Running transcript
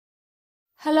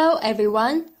Hello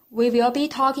everyone, we will be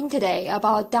talking today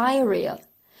about diarrhea,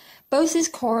 both its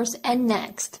cause and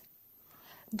next.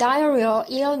 Diarrheal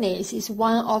illness is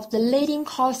one of the leading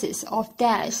causes of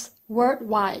death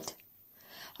worldwide,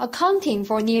 accounting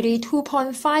for nearly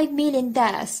 2.5 million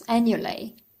deaths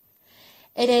annually.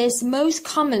 It is most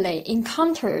commonly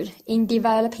encountered in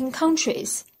developing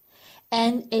countries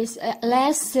and is a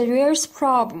less serious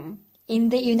problem in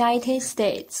the United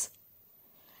States.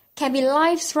 Can be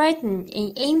life-threatening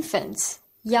in infants,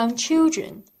 young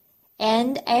children,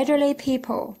 and elderly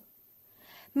people.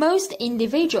 Most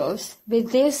individuals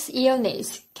with this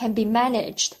illness can be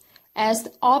managed as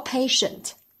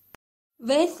outpatient.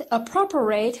 With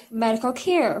appropriate medical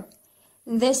care,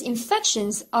 these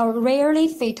infections are rarely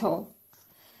fatal.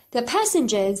 The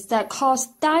pathogens that cause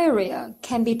diarrhea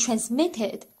can be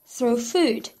transmitted through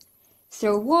food,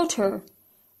 through water,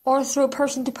 or through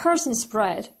person-to-person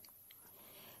spread.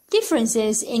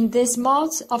 Differences in these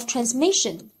modes of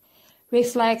transmission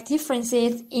reflect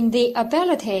differences in the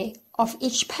ability of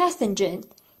each pathogen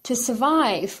to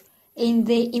survive in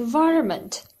the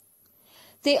environment.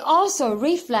 They also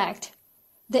reflect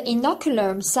the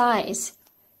inoculum size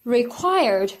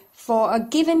required for a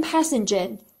given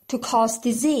pathogen to cause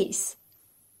disease.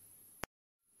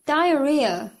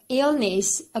 Diarrhea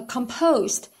illness are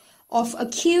composed of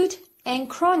acute and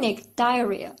chronic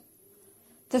diarrhea.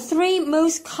 The three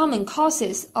most common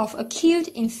causes of acute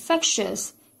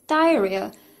infectious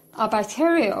diarrhea are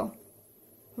bacterial,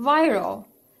 viral,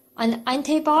 and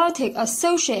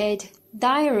antibiotic-associated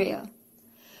diarrhea.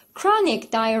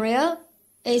 Chronic diarrhea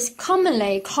is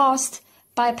commonly caused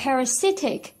by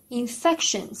parasitic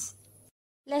infections.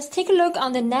 Let's take a look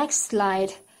on the next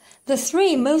slide. The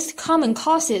three most common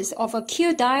causes of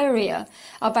acute diarrhea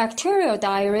are bacterial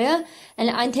diarrhea and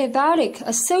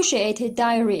antibiotic-associated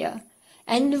diarrhea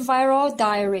and viral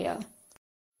diarrhea.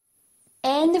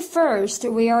 And first,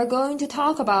 we are going to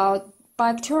talk about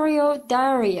bacterial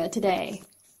diarrhea today.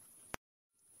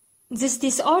 These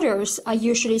disorders are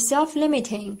usually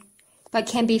self-limiting, but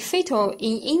can be fatal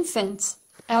in infants,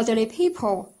 elderly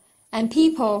people, and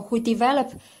people who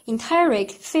develop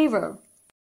enteric fever.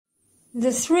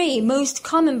 The three most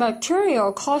common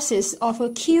bacterial causes of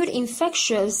acute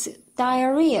infectious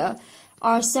diarrhea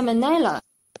are Salmonella,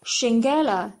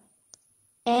 Shigella,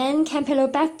 and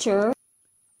Campylobacter.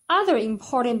 Other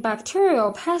important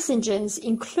bacterial pathogens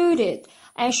included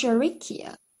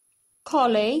Escherichia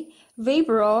coli,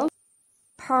 Vibrio,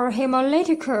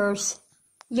 Parahemolyticus,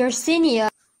 Yersinia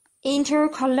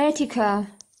intercalatica.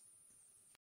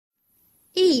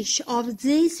 Each of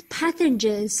these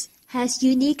pathogens has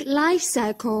unique life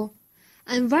cycle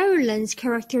and virulence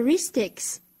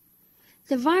characteristics.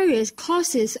 The various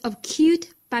causes of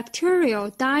acute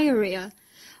bacterial diarrhea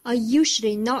are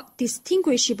usually not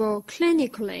distinguishable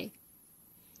clinically,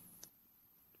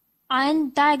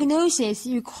 and diagnosis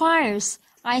requires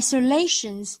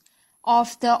isolation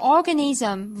of the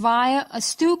organism via a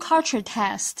stool culture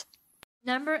test.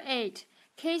 Number 8.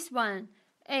 Case 1.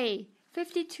 A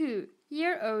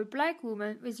 52-year-old black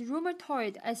woman with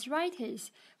rheumatoid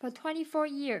arthritis for 24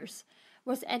 years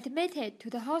was admitted to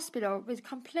the hospital with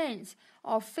complaints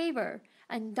of fever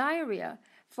and diarrhea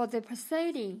for the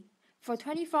preceding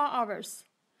 24 hours.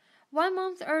 1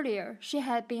 month earlier, she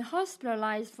had been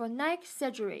hospitalized for neck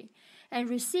surgery and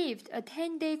received a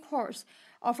 10-day course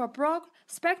of a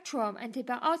broad-spectrum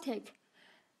antibiotic,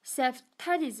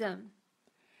 ceftazidime.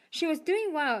 She was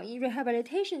doing well in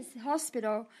rehabilitation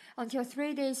hospital until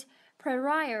 3 days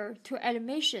prior to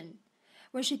admission,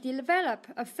 when she developed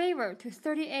a fever to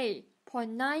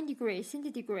 38.9 degrees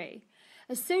centigrade,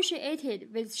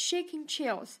 associated with shaking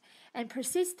chills and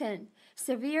persistent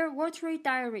severe watery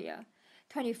diarrhea,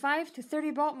 25 to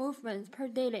 30 bowel movements per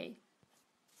day.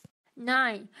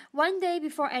 9. 1 day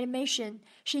before admission,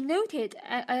 she noted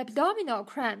abdominal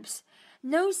cramps,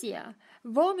 nausea,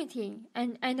 vomiting,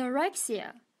 and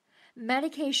anorexia.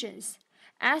 Medications,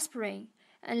 aspirin,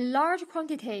 and large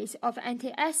quantities of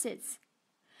antacids.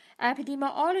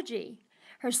 Epidemiology.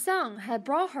 Her son had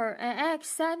brought her an egg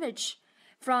sandwich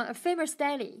from a famous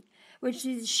deli, which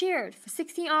is shared for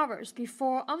 16 hours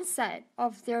before onset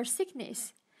of their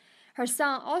sickness. Her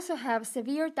son also had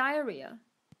severe diarrhea.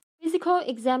 Physical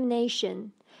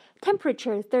examination.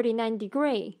 Temperature 39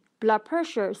 degree, blood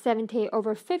pressure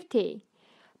 70/50,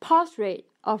 pulse rate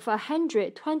of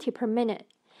 120 per minute,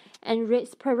 and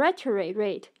respiratory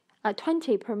rate at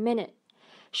 20 per minute.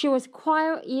 She was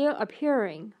quite ill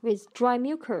appearing with dry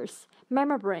mucus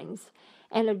membranes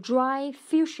and a dry,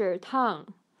 fissure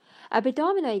tongue.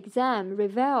 Abdominal exam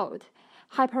revealed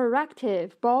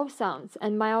hyperactive bowel sounds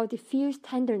and mild diffuse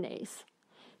tenderness.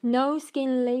 No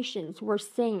skin lesions were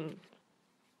seen.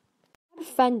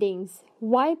 Findings: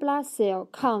 white blood cell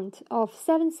count of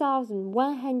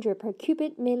 7,100 per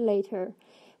cubic milliliter,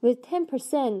 with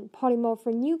 10%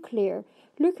 polymorphonuclear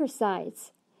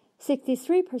leukocytes,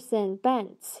 63%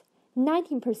 bands,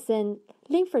 19%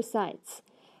 lymphocytes,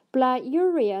 blood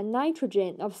urea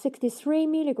nitrogen of 63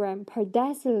 mg per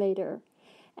deciliter,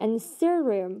 and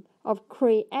serum of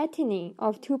creatinine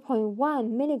of 2.1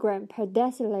 mg per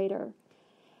deciliter.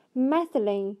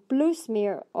 Methylene blue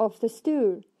smear of the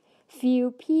stool,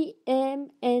 few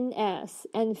PMNS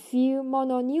and few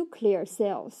mononuclear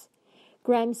cells,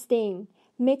 gram stain,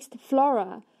 mixed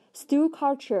flora, stool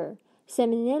culture,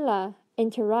 Salmonella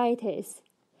enteritis.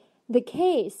 The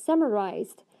case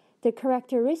summarized the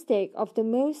characteristic of the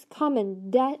most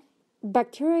common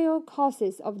bacterial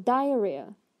causes of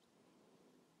diarrhea.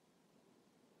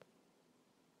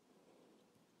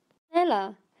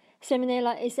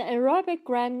 Salmonella is an aerobic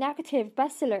gram-negative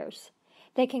bacillus.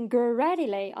 They can grow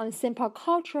readily on simple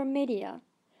cultural media.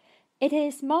 It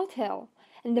is motile,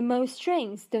 and the most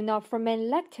strains do not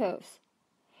ferment lactose.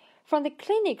 From the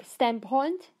clinic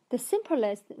standpoint, the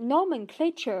simplest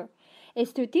nomenclature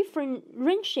is to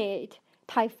differentiate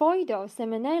typhoidal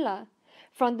salmonella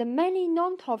from the many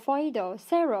non-typhoidal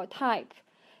serotypes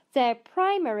that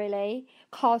primarily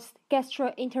cause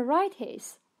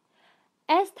gastroenteritis.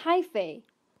 S. typhi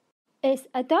is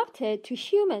adapted to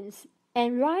humans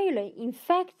and rarely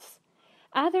infects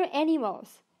other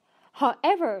animals.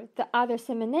 However, the other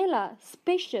Salmonella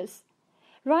species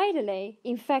readily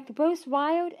infect both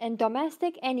wild and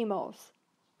domestic animals.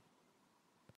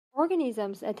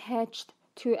 Organisms attached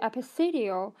to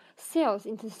epithelial cells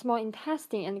in the small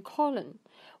intestine and colon.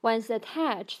 Once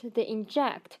attached, they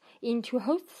inject into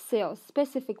host cells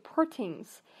specific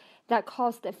proteins that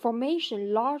cause the formation of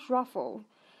large ruffles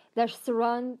that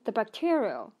surround the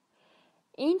bacteria,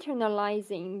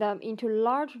 internalizing them into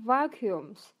large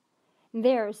vacuums.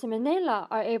 There, Salmonella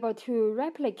are able to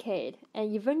replicate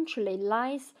and eventually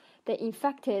lyse the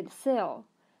infected cell,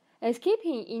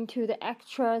 escaping into the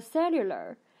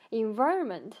extracellular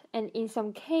environment and in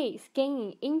some cases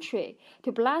gaining entry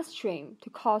to bloodstream to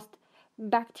cause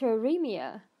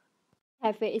bacteremia.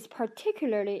 Typhi is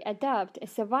particularly adept at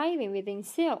surviving within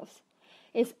cells.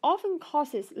 It often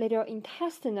causes little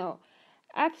intestinal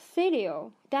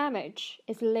epithelial damage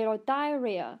is little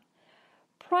diarrhea,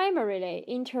 primarily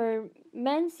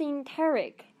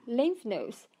intermesenteric lymph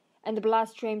nodes and the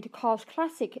bloodstream to cause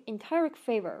classic enteric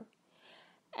fever.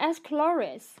 S.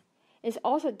 coloris is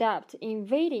also adept in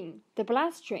invading the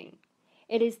bloodstream.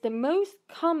 It is the most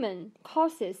common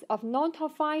causes of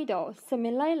non-typhoidal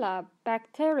Salmonella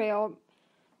bacterial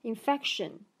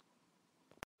infection.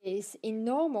 Studies in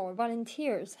normal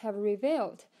volunteers have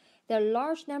revealed that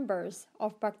large numbers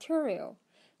of bacterial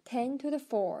 10 to the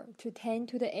 4 to 10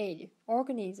 to the 8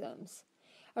 organisms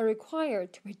are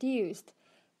required to produce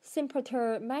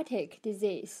symptomatic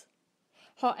disease.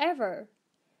 However,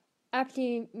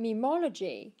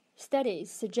 epidemiology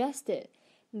studies suggested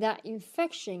that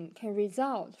infection can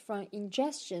result from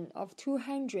ingestion of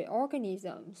 200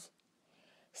 organisms.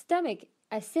 Stomach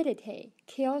acidity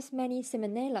kills many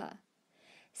Salmonella.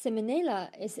 Salmonella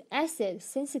is acid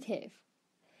sensitive.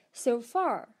 So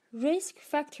far, risk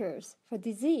factors for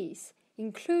disease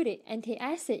included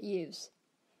antacid use.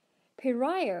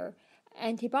 Prior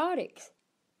antibiotics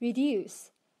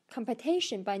reduce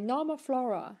competition by normal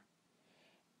flora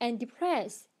and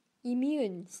depress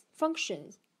immune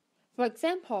functions. For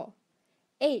example,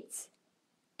 AIDS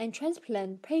and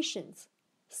transplant patients,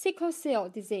 sickle cell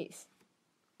disease.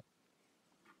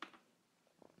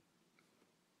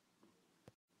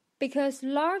 Because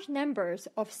large numbers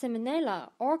of Salmonella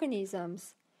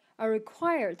organisms are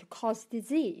required to cause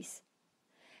disease,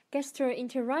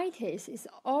 gastroenteritis is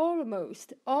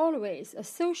almost always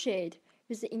associated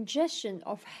with the ingestion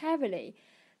of heavily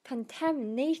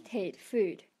contaminated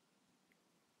food.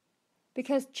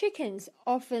 Because chickens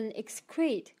often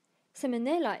excrete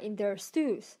Salmonella in their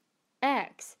stools,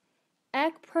 eggs,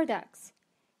 egg products,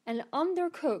 and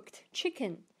undercooked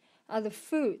chicken are the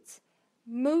foods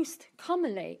most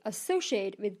commonly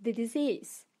associated with the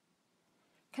disease.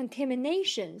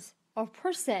 Contaminations of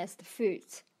processed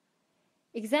foods.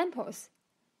 Examples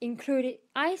include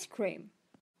ice cream,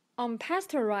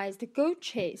 unpasteurized goat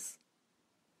cheese,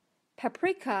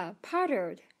 paprika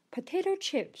powdered potato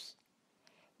chips,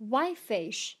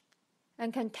 whitefish,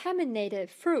 and contaminated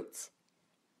fruits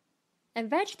and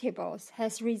vegetables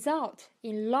has resulted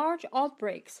in large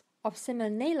outbreaks of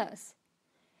Salmonellas.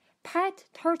 Pet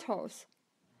turtles,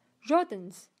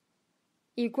 rodents,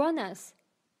 iguanas.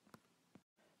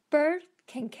 Birds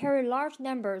can carry large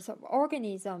numbers of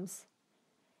organisms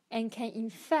and can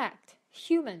infect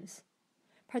humans,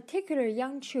 particularly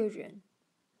young children.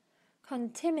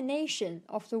 Contamination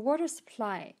of the water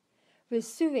supply with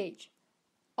sewage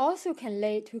also can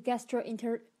lead to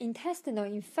gastrointestinal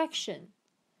infection,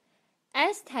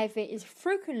 as typhoid is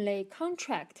frequently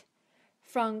contracted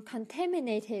from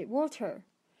contaminated water,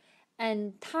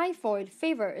 and typhoid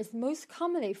fever is most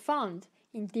commonly found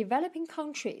in developing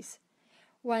countries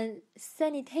when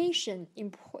sanitation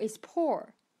is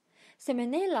poor.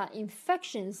 Salmonella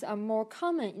infections are more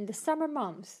common in the summer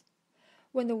months,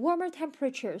 when the warmer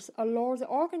temperatures allow the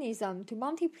organism to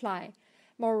multiply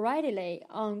more readily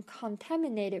on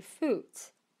contaminated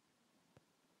foods.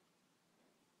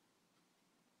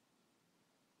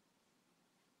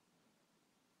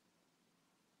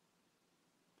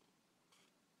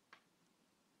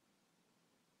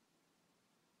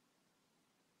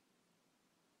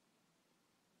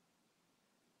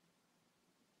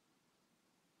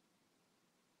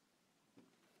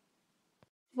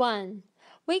 One,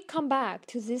 we come back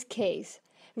to this case.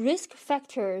 Risk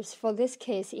factors for this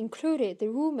case included the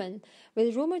woman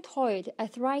with rheumatoid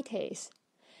arthritis,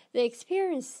 the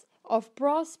experience of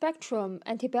broad-spectrum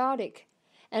antibiotic,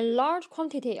 and large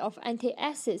quantity of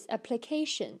antacid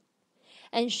application,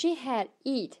 and she had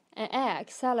eaten an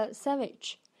egg salad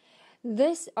sandwich.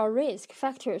 These are risk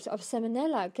factors of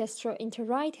Salmonella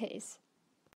gastroenteritis.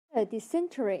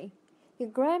 Dysentery. The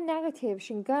gram-negative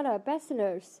Shigella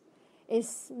bacillus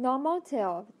is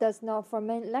non-motile, does not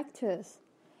ferment lactose.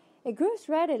 It grows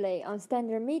readily on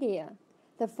standard media.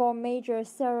 The four major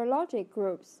serologic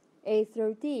groups, A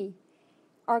through D,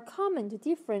 are common to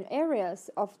different areas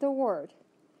of the world.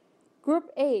 Group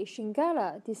A,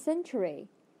 Shigella dysentery,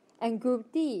 and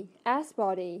Group D,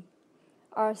 S-body,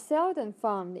 are seldom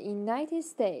found in the United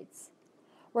States,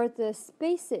 where the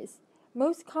species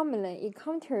most commonly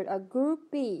encountered are Group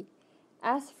B,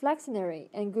 S. flexneri,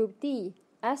 and Group D,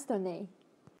 Astonii.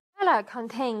 Shigella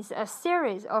contains a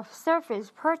series of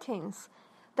surface proteins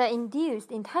that induce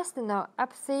intestinal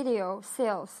epithelial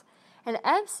cells and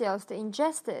M cells to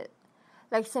ingest it.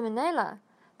 Like Salmonella,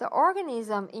 the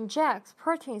organism injects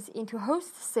proteins into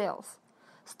host cells,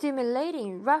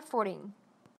 stimulating refolding.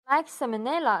 Like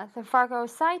Salmonella, the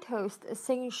phagocytosed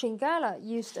Shigella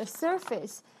used a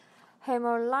surface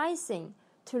hemolysin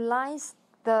to lyse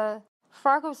the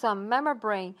phagosome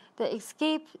membrane that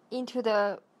escapes into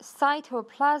the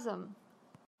cytoplasm.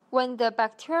 When the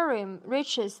bacterium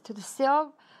reaches to the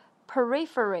cell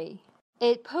periphery,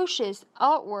 it pushes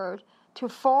outward to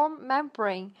form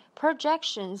membrane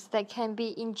projections that can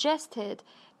be ingested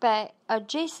by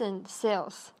adjacent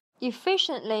cells,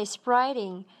 efficiently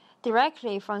spreading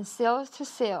directly from cell to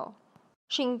cell.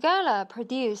 Shigella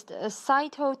produced a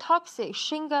cytotoxic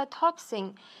Shiga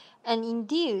toxin and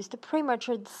induced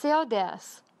premature cell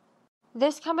death.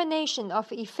 This combination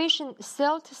of efficient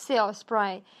cell-to-cell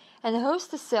spread and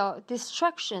host cell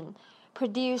destruction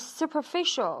produced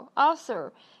superficial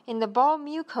ulcer in the bowel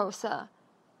mucosa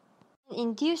and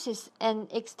induces an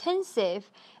extensive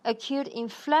acute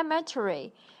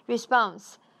inflammatory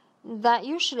response that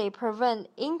usually prevents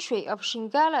entry of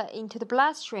Shigella into the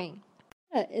bloodstream.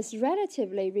 It is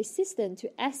relatively resistant to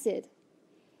acid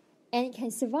and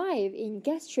can survive in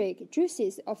gastric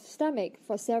juices of stomach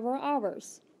for several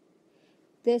hours.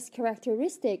 This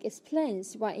characteristic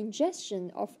explains why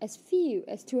ingestion of as few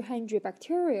as 200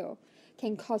 bacteria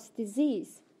can cause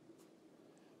disease.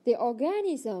 The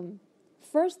organism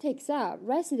first takes up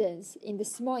residence in the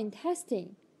small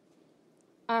intestine.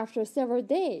 After several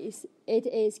days, it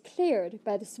is cleared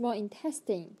by the small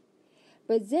intestine,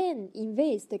 but then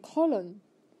invades the colon,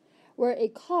 where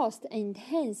it caused an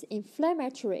intense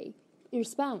inflammatory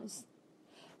response,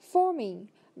 forming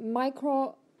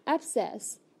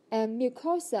microabscess and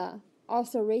mucosa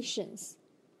ulcerations.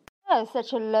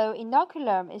 Such a low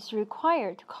inoculum is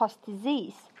required to cause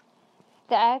disease.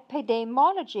 The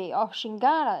epidemiology of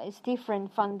Shigella is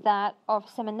different from that of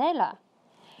Salmonella.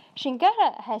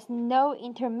 Shigella has no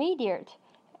intermediate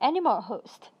animal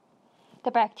host.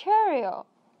 The bacteria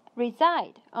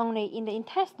reside only in the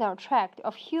intestinal tract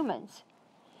of humans.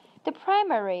 The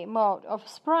primary mode of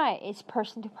spread is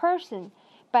person-to-person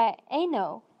by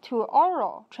anal to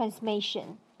oral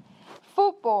transmission.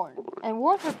 Foodborne and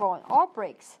waterborne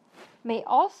outbreaks may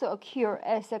also occur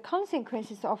as a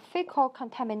consequence of fecal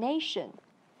contamination.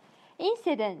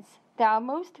 Incidents that are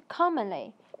most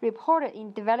commonly reported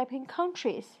in developing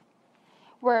countries,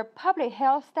 where public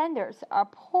health standards are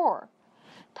poor.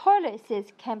 Toilet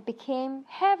seats can become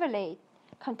heavily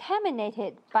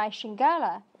contaminated by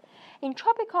Shigella. In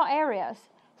tropical areas,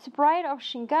 spread of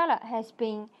Shigella has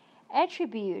been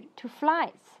attributed to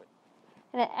flies.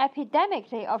 An epidemic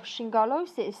of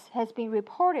shigellosis has been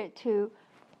reported to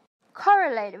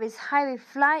correlate with heavy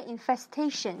fly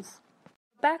infestations.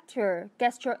 Campylobacter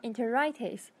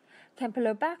gastroenteritis.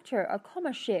 Campylobacter are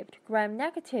comma-shaped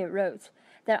gram-negative rods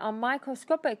that on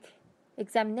microscopic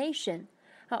examination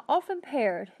are often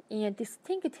paired in a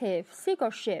distinctive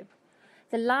sickle shape.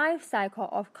 The life cycle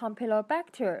of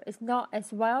Campylobacter is not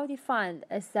as well defined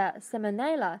as that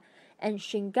Salmonella and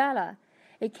Shigella.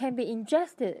 It can be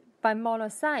ingested by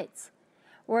monocytes,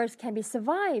 or it can be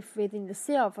survived within the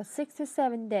cell for 6 to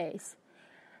 7 days.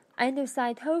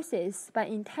 Endocytosis by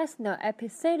intestinal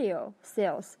epithelial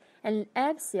cells and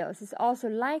M cells is also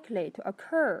likely to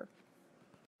occur.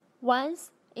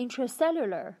 Once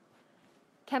intracellular,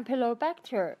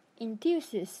 Campylobacter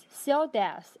induces cell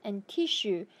death and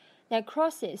tissue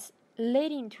necrosis,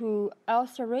 leading to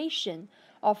ulceration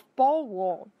of bowel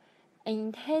wall and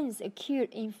intense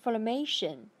acute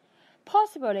inflammation,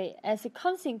 possibly as a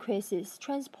consequence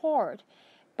transport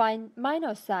by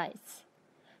monocytes.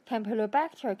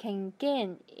 Campylobacter can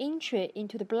gain entry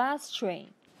into the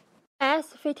bloodstream.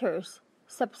 S. fetus,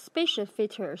 subspecies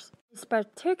fetus, is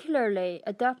particularly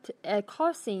adept at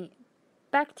causing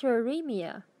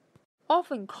bacteremia,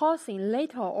 often causing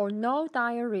little or no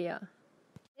diarrhea.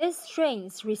 This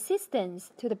strain's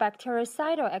resistance to the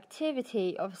bactericidal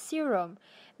activity of serum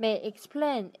may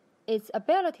explain its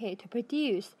ability to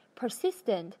produce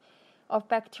persistent of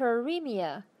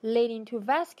bacteremia, leading to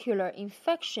vascular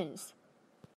infections,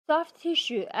 soft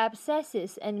tissue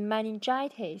abscesses, and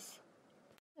meningitis.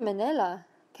 Salmonella,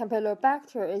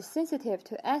 Campylobacter is sensitive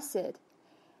to acid,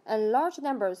 and large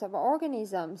numbers of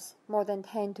organisms, more than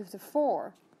 10 to the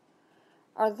 4,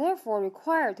 are therefore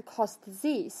required to cause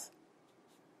disease.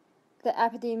 The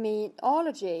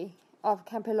epidemiology of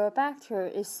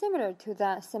Campylobacter is similar to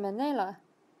that of Salmonella.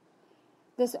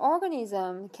 This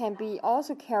organism can be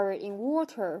also carried in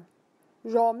water,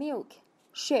 raw milk,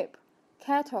 sheep,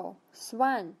 cattle,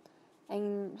 swine,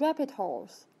 and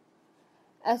reptiles.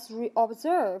 As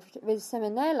observed with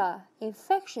Salmonella,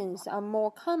 infections are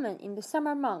more common in the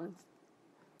summer months.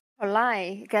 E.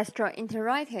 coli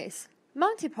gastroenteritis.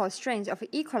 Multiple strains of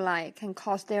E. coli can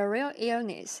cause diarrheal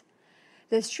illness.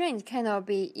 The strains cannot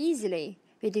easily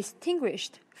be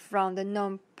distinguished from the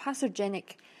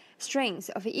non-pathogenic strains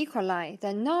of E. coli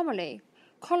that normally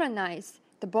colonize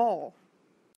the bowel.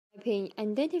 Typing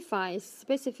identifies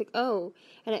specific O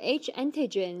and H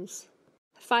antigens.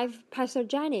 5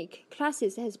 pathogenic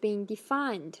classes has been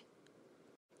defined: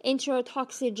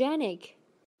 enterotoxigenic,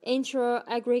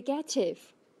 enteroaggregative,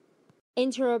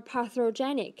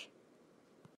 enteropathogenic,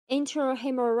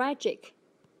 enterohemorrhagic,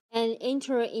 and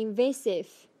enteroinvasive.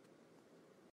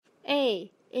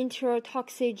 A.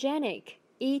 Enterotoxigenic,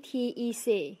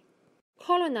 ETEC,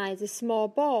 colonize the small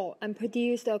bowel and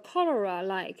produce a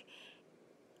cholera-like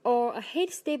or a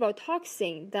heat-stable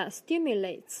toxin that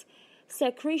stimulates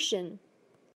secretion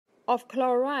of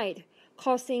chloride,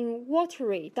 causing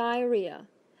watery diarrhea.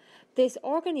 These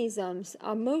organisms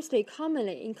are mostly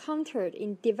commonly encountered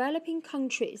in developing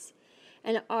countries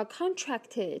and are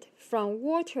contracted from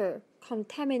water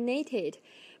contaminated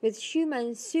with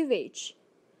human sewage.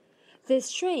 These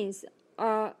strains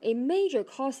are a major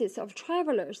causes of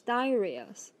travelers'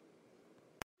 diarrheas.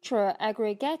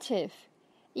 Enteroaggregative,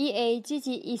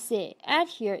 EAGGEC,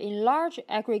 adhere in large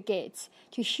aggregates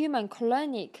to human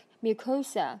colonic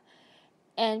mucosa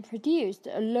and produced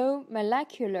a low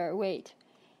molecular weight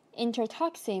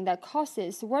enterotoxin that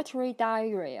causes watery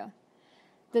diarrhea.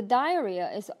 The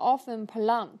diarrhea is often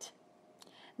prolonged.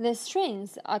 The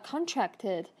strains are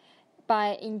contracted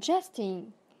by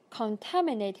ingesting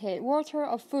contaminated water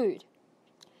or food.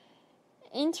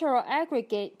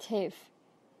 Enteroaggregative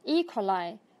E.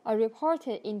 coli are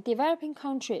reported in developing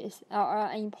countries and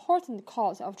are an important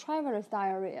cause of travelers'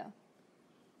 diarrhea.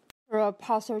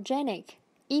 Enteropathogenic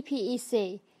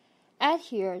EPEC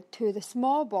adhere to the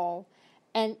small bowel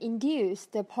and induce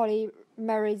the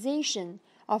polymerization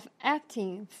of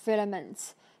actin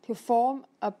filaments to form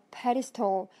a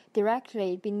pedestal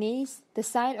directly beneath the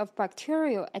site of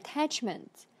bacterial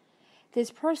attachment.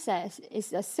 This process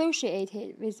is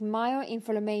associated with mild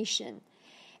inflammation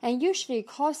and usually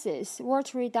causes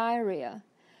watery diarrhea.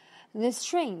 These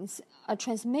strains are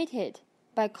transmitted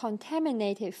by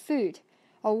contaminated food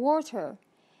or water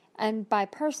and by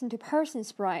person-to-person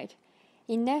spread.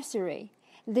 In nursery,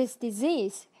 this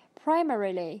disease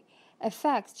primarily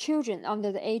affects children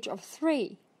under the age of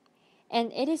 3,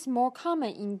 and it is more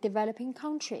common in developing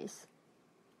countries.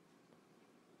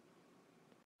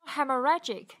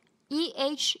 Hemorrhagic,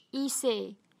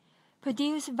 EHEC,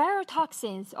 produce viral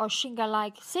toxins or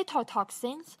Shigella-like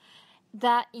cytotoxins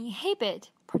that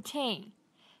inhibit protein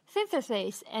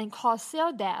synthesis and cause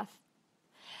cell death.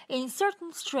 In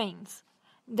certain strains,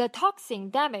 The toxin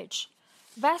damage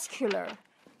vascular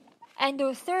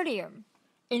endothelium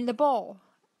in the ball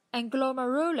and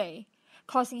glomeruli,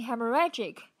 causing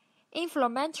hemorrhagic,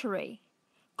 inflammatory,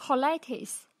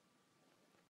 colitis,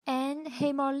 and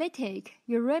hemolytic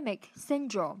uremic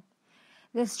syndrome.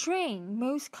 The strain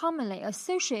most commonly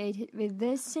associated with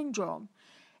this syndrome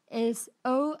is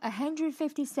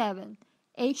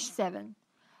O157H7.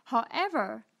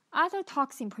 However, other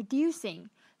toxin-producing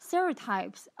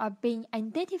serotypes are being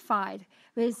identified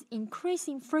with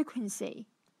increasing frequency.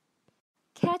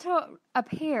 Cattle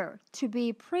appear to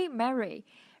be primary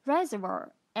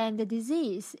reservoir, and the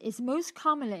disease is most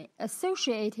commonly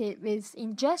associated with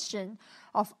ingestion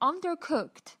of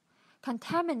undercooked,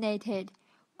 contaminated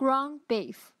ground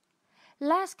beef.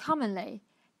 Less commonly,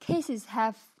 cases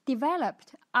have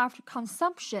developed after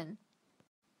consumption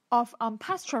of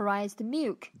unpasteurized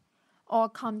milk or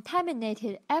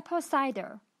contaminated apple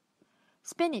cider,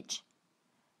 spinach,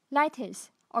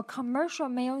 lettuce, or commercial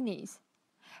mayonnaise.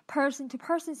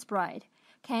 Person-to-person spread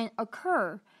can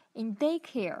occur in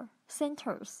daycare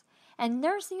centers and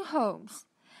nursing homes.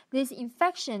 This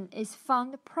infection is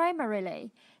found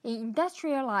primarily in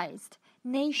industrialized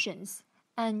nations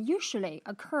and usually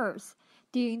occurs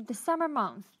during the summer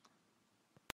months.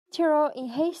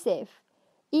 Enteroinvasive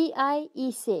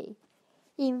EIEC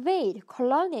invade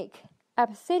colonic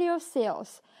epithelial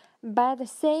cells by the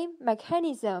same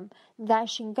mechanism that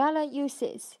Shingilla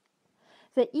uses.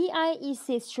 The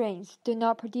EIEC strains do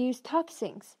not produce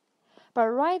toxins, but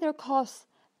rather cause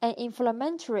an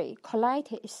inflammatory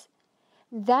colitis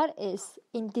that is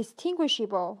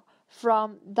indistinguishable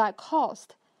from that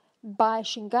caused by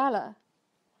Shingilla.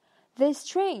 These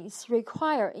strains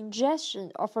require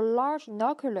ingestion of a large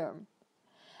inoculum,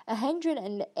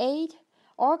 108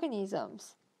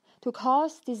 organisms, to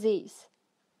cause disease.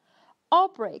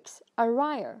 Outbreaks are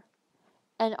rare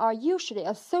and are usually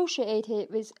associated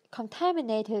with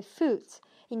contaminated foods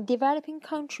in developing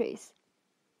countries.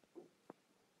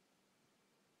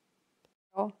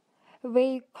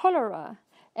 V. cholera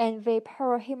and V.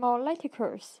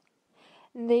 parahemolyticus.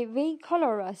 The V.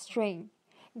 cholera strain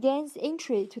gains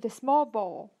entry to the small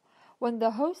bowel when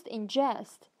the host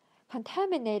ingests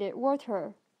contaminated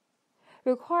water,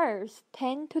 requires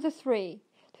 10 to the 3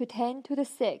 to 10 to the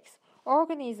 6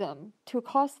 organism to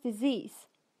cause disease,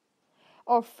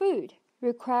 or food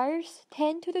requires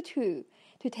 10 to the 2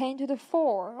 to 10 to the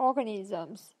 4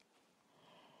 organisms.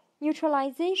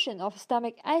 Neutralization of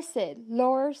stomach acid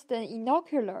lowers the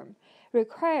inoculum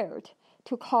required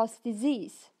to cause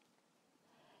disease.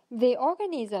 The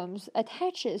organisms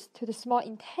attaches to the small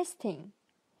intestine,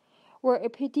 where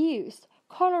it produces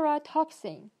cholera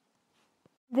toxin.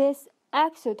 This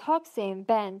exotoxin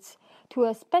binds to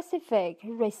a specific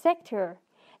receptor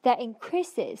that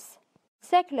increases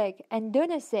cyclic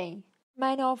adenosine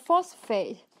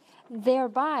monophosphate,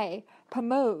 thereby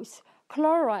promotes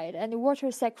chloride and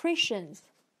water secretions.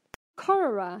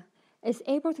 Cholera is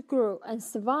able to grow and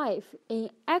survive in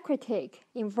aquatic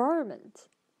environment,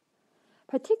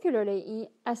 particularly in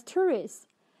estuaries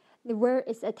where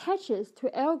it attaches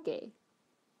to algae,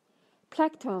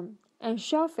 plankton, and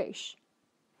shellfish.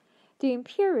 During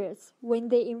periods when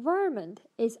the environment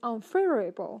is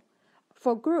unfavorable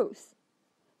for growth,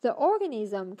 the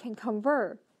organism can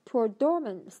convert to a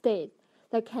dormant state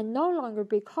that can no longer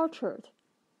be cultured.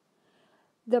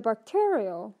 The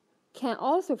bacterial can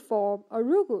also form a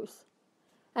rugus,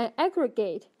 an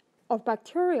aggregate of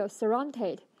bacteria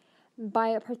surrounded by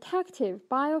a protective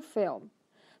biofilm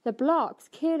that blocks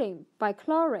killing by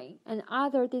chlorine and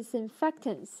other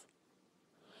disinfectants.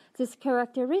 This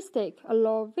characteristic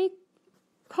allows V.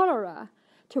 cholera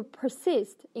to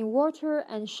persist in water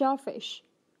and shellfish.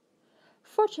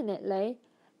 Fortunately,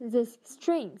 these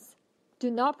strains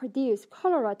do not produce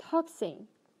cholera toxin,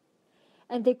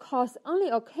 and they cause only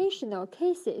occasional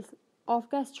cases of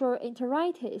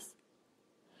gastroenteritis.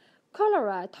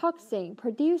 Cholera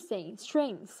toxin-producing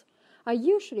strains are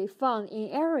usually found in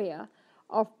areas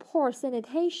of poor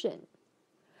sanitation,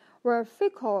 where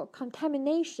fecal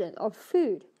contamination of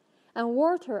food and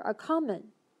water are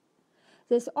common.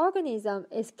 This organism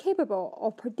is capable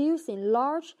of producing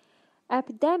large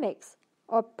epidemics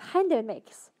or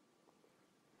pandemics,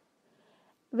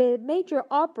 with major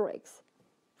outbreaks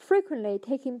frequently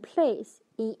taking place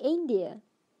in India,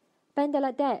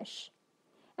 Bangladesh.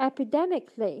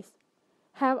 Epidemics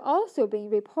have also been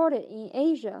reported in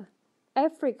Asia,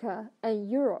 Africa, and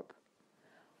Europe.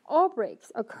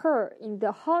 Outbreaks occur in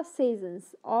the hot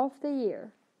seasons of the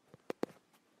year.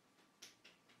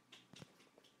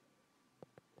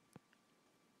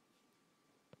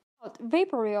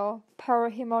 Vibrio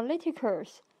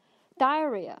parahemolyticus,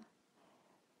 diarrhea.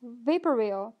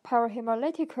 Vibrio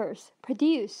parahemolyticus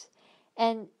produce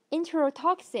an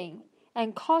enterotoxin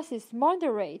and causes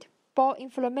moderate bowel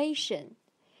inflammation,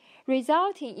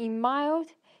 resulting in mild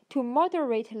to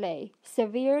moderately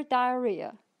severe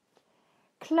diarrhea.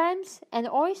 Clams and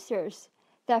oysters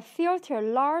that filter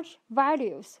large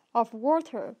volumes of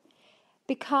water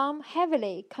become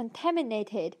heavily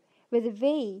contaminated with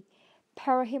V.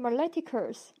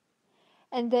 parahemolyticus,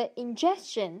 and the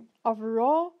ingestion of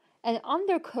raw and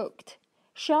undercooked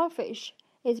shellfish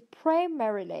is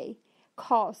primarily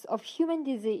cause of human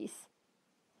disease.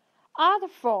 Other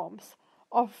forms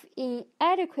of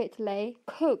inadequately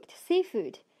cooked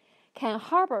seafood can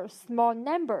harbor small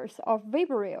numbers of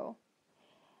Vibrio,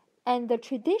 and the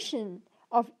tradition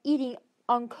of eating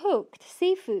uncooked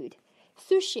seafood,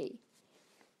 sushi,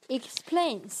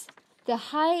 explains the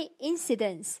high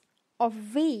incidence of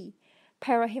V.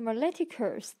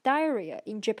 parahemolyticus diarrhea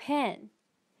in Japan.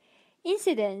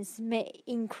 Incidence may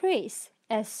increase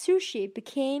as sushi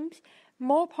becomes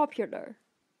more popular.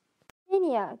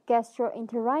 Yersinia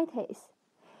gastroenteritis.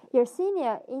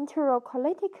 Yersinia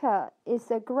enterocolitica is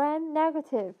a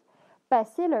gram-negative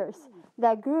bacillus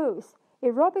that grows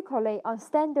aerobically on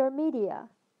standard media.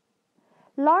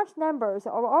 Large numbers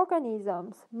of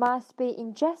organisms must be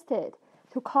ingested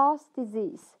to cause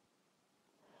disease.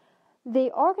 The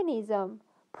organism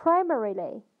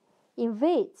primarily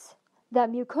invades the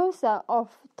mucosa of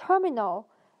terminal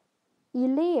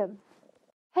ileum,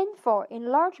 painful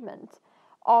enlargement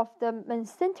of the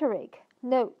mesenteric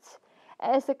nodes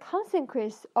as a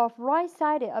consequence of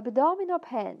right-sided abdominal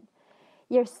pain.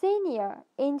 Yersinia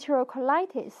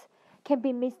enterocolitis can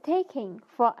be mistaken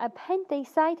for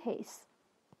appendicitis.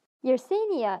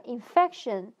 Yersinia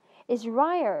infection is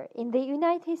rare in the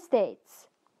United States,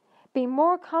 being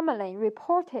more commonly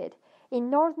reported in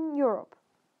Northern Europe,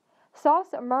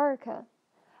 South America,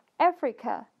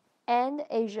 Africa, and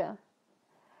Asia.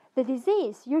 The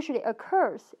disease usually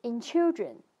occurs in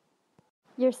children.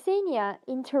 Yersinia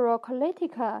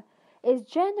enterocolitica is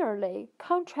generally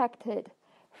contracted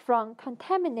from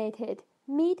contaminated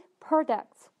meat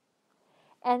products,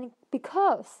 and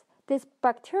because this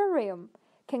bacterium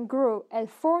can grow at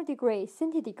 4 degrees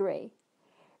centigrade,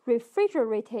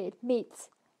 refrigerated meats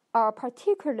are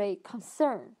particularly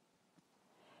concerned.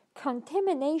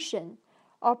 Contamination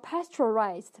of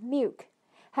pasteurized milk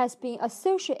has been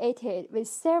associated with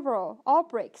several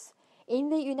outbreaks in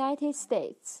the United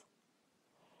States.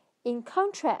 In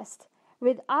contrast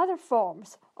with other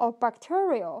forms of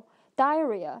bacterial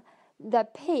diarrhea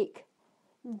that peak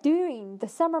during the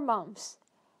summer months,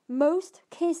 most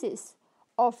cases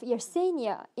of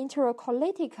Yersinia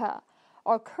enterocolitica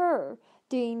occur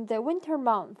during the winter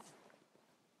months.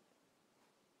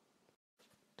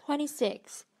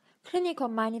 26. Clinical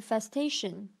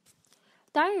manifestation.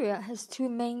 Diarrhea has two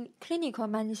main clinical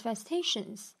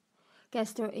manifestations: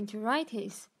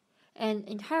 gastroenteritis and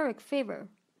enteric fever.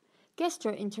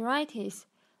 Gastroenteritis,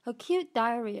 acute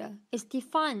diarrhea, is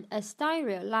defined as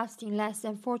diarrhea lasting less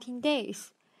than 14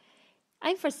 days,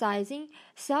 emphasizing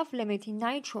self-limiting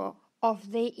nature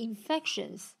of the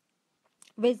infections,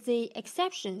 with the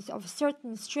exceptions of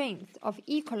certain strains of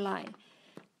E. coli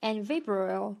and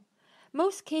Vibrio.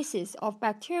 Most cases of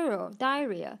bacterial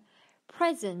diarrhea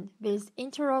present with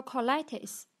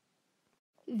enterocolitis.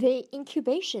 The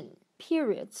incubation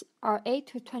periods are 8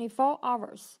 to 24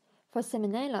 hours for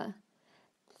Salmonella,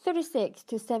 36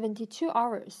 to 72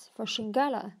 hours for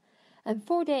Shigella, and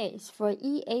 4 days for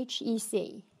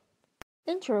EHEC.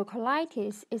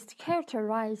 Enterocolitis is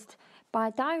characterized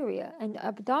by diarrhea and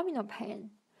abdominal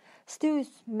pain.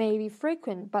 Stools may be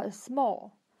frequent but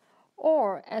small,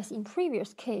 or, as in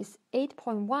previous case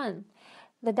 8.1,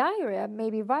 the diarrhea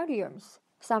may be voluminous.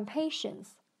 Some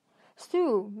patients.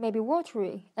 Stool may be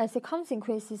watery as a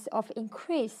consequence of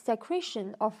increased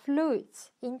secretion of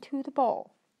fluids into the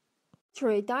bowel.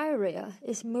 Watery diarrhea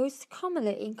is most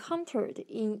commonly encountered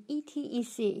in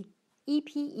ETEC,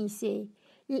 EPEC,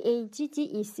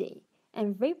 EAGGEC,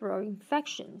 and Vibrio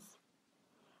infections.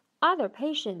 Other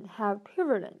patients have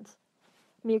purulent,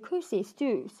 mucosal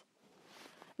stools.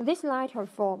 This latter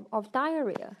form of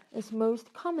diarrhea is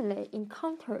most commonly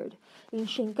encountered in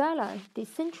Shigella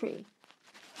dysentery,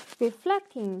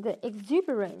 reflecting the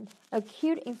exuberant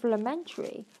acute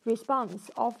inflammatory response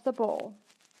of the bowel.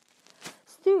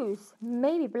 Stools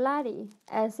may be bloody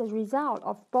as a result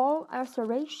of bowel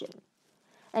ulceration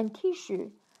and tissue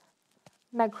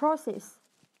necrosis.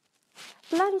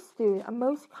 Bloody stools are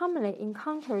most commonly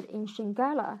encountered in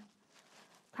Shigella,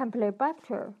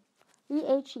 Campylobacter,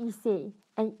 EHEC,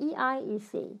 and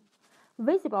EIEC.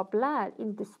 Visible blood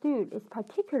in the stool is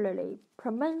particularly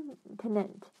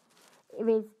prominent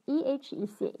with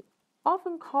EHEC,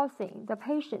 often causing the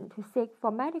patient to seek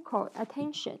for medical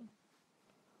attention.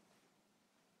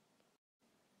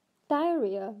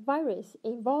 Diarrhea varies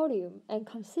in volume and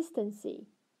consistency.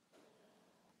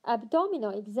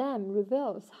 Abdominal exam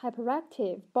reveals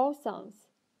hyperactive bowel sounds,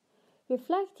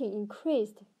 reflecting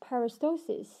increased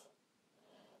peristalsis.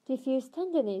 Diffuse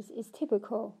tenderness is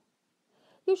typical,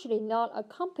 usually not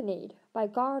accompanied by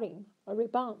guarding or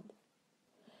rebound.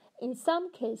 In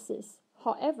some cases,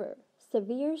 however,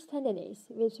 severe tenderness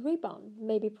with rebound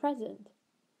may be present,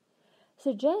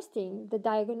 suggesting the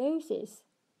diagnosis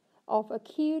of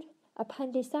acute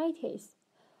appendicitis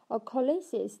or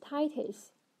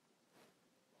cholecystitis.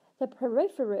 The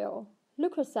peripheral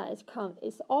leukocyte count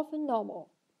is often normal,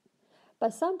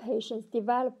 but some patients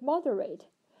develop moderate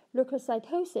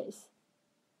leukocytosis.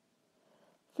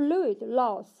 Fluid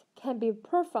loss can be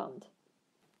profound,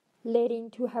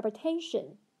 leading to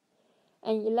hypertension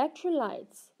and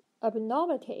electrolytes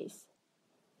abnormalities.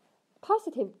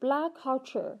 Positive blood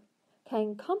culture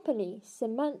can accompany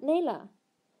salmonella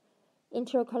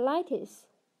enterocolitis,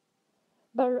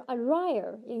 but are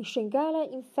rare in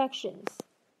Shigella infections.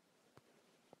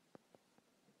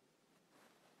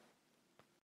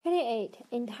 28.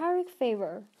 Enteric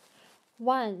fever.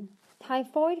 1.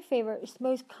 Typhoid fever is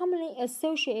most commonly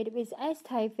associated with S.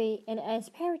 typhi and S.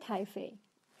 paratyphi,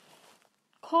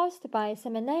 caused by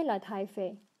Salmonella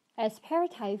typhi, S.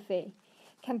 paratyphi,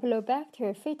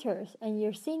 Campylobacter fetus, and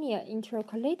Yersinia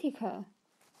enterocolitica.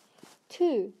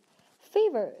 2.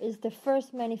 Fever is the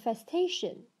first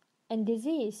manifestation, and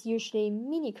disease usually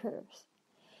mimics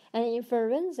an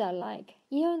influenza-like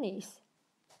illness,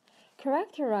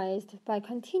 characterized by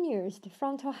continuous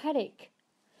frontal headache,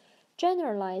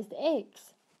 generalized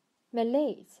aches,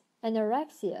 malaise,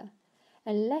 anorexia,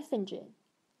 and lethargy.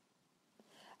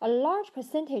 A large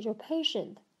percentage of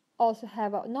patients also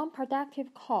have a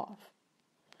non-productive cough.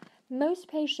 Most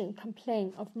patients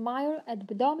complain of mild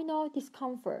abdominal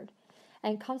discomfort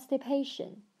and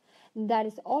constipation that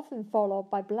is often followed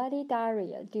by bloody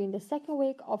diarrhea during the second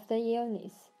week of the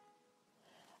illness.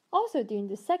 Also during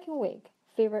the second week,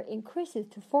 fever increases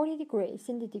to 40 degrees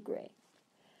centigrade,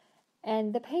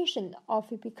 and the patient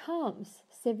often becomes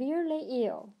severely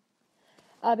ill.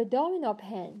 Abdominal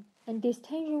pain and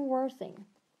distension worsen,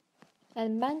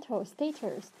 and mental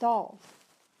status dulls.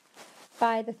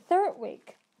 By the third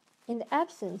week, in the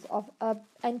absence of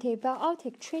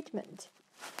antibiotic treatment,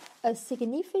 a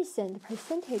significant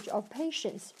percentage of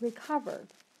patients recovered,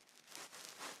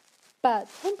 but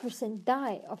 10%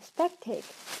 die of septic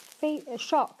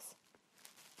shocks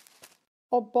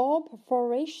or bowel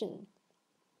perforation.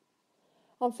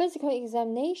 On physical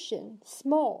examination,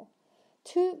 small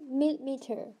 2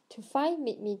 mm to 5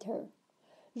 mm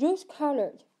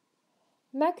rose-colored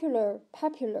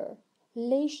macular-papular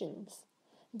lesions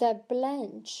that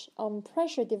blanch on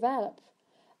pressure develop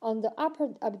on the upper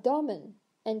abdomen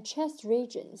and chest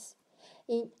regions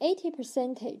in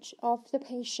 80% of the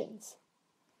patients.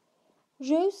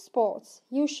 Rose spots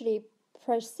usually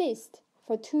persist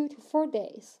for 2 to 4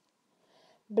 days.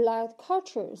 Blood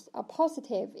cultures are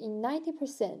positive in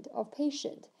 90% of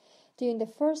patients during the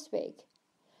first week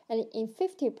and in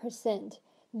 50%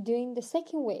 during the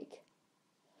second week.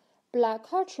 Blood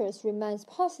cultures remains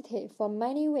positive for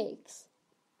many weeks.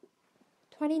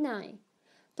 29.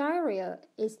 Diarrhea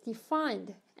is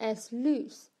defined as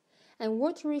loose and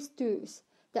watery stools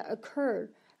that occur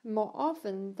more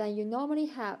often than you normally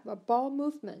have a bowel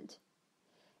movement.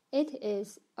 It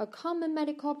is a common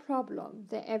medical problem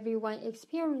that everyone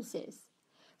experiences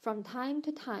from time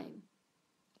to time,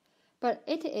 but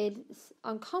it is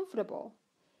uncomfortable.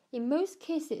 In most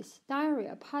cases,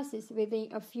 diarrhea passes within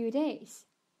a few days,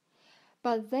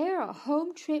 but there are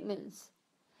home treatments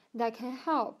that can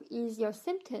help ease your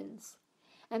symptoms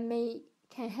and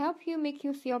can help you make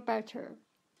you feel better.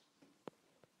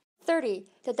 30.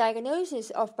 The diagnosis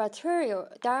of bacterial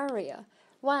diarrhea.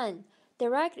 1.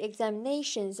 Direct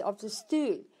examinations of the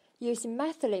stool using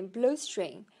methylene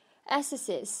bloodstream,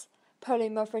 ascites,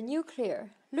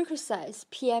 polymorphonuclear leukocytes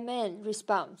PMN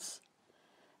response.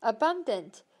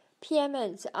 Abundant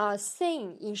PMNs are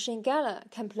seen in Shigella,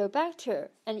 Campylobacter,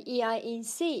 and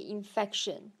EINC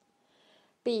infection.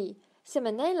 B.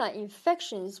 Salmonella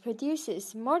infections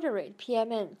produces moderate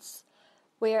PMNs,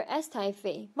 where S.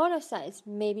 typhi monocytes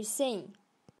may be seen.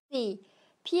 C.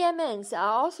 PMNs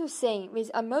are also seen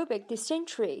with amoebic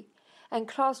dysentery and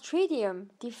Clostridium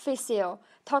difficile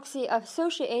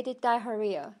toxic-associated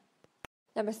diarrhea.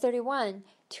 Number 31.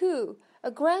 2. A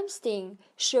gram stain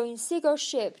showing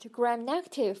seagull-shaped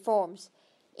gram-negative forms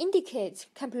indicates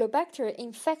Campylobacter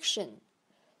infection.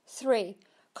 3.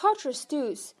 Culture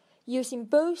stools using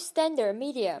both standard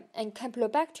media and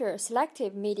Campylobacter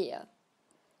selective media.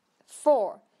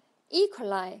 4. E.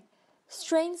 coli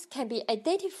strains can be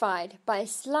identified by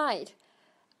slide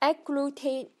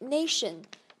agglutination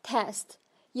test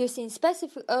using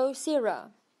specific O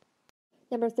sera.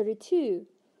 Number 32.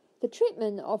 The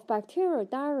treatment of bacterial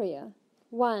diarrhea.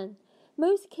 1.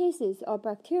 Most cases of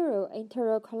bacterial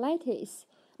enterocolitis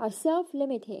are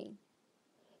self-limiting,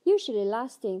 usually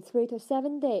lasting 3 to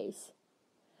 7 days.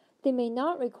 They may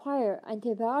not require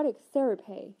antibiotic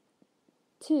therapy.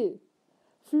 2.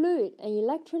 Fluid and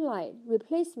electrolyte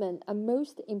replacement are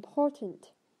most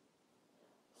important.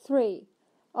 3.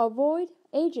 Avoid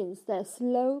agents that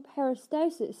slow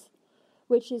peristalsis,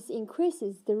 which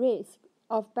increases the risk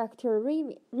of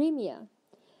bacteremia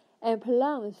and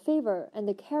prolongs fever and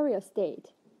the carrier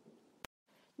state.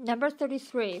 Number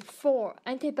 33. 4.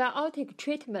 Antibiotic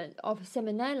treatment of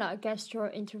Salmonella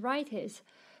gastroenteritis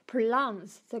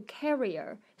prolongs the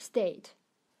carrier state.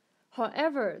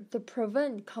 However, to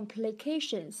prevent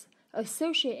complications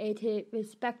associated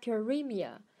with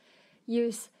bacteremia,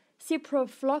 use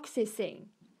ciprofloxacin,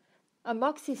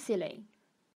 amoxicillin,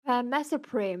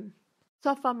 trimethoprim,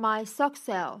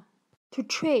 sulfamycoxal to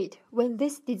treat when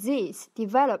this disease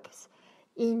develops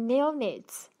in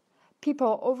neonates,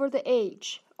 people over the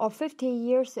age of 50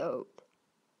 years old,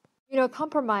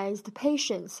 immunocompromised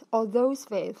patients or those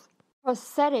with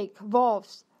prosthetic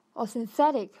valves or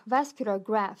synthetic vascular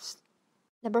grafts.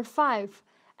 Number 5.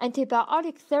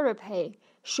 Antibiotic therapy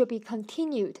should be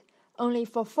continued only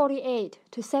for 48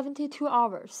 to 72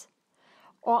 hours,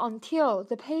 or until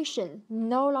the patient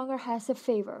no longer has a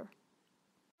fever.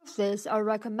 Doses are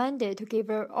recommended to give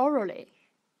orally.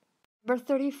 Number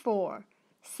 34.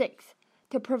 6.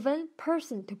 To prevent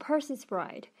person-to-person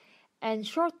spread and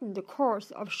shorten the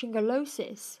course of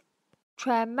shingillosis,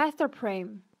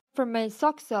 trimethoprim,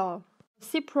 fluranoxazole,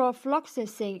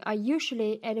 ciprofloxacin are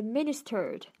usually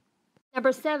administered.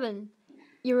 Number 7.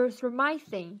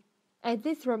 Erythromycin,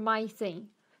 azithromycin,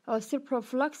 or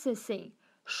ciprofloxacin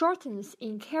shortens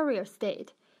in carrier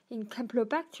state in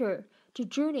Campylobacter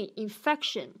jejuni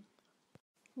infection.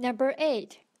 Number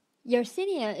 8.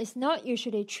 Yersinia is not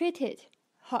usually treated.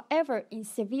 However, in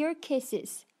severe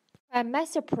cases,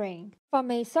 trimethoprim,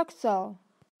 fluranoxazole,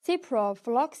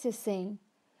 ciprofloxacin,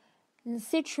 and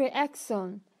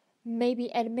ceftriaxone may be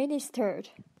administered.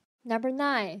 Number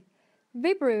 9.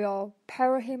 Vibrio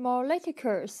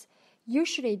parahemolyticus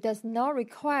usually does not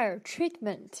require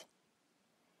treatment.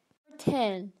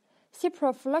 10.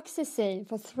 Ciprofloxacin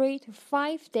for 3 to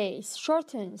 5 days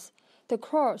shortens the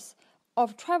course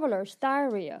of traveler's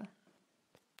diarrhea.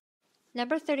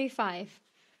 Number 35.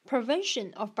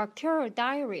 Prevention of bacterial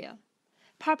diarrhea.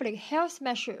 Public health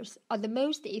measures are the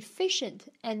most efficient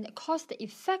and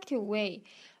cost-effective way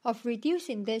of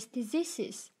reducing these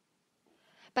diseases.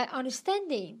 By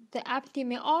understanding the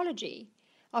epidemiology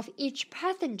of each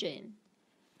pathogen,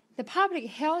 the public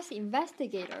health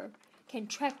investigator can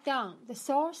track down the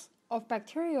source of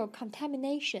bacterial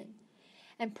contamination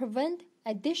and prevent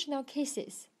additional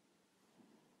cases.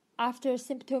 After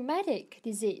symptomatic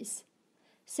disease,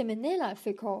 Salmonella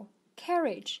fecal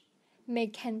carriage may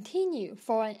continue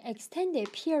for an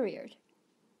extended period,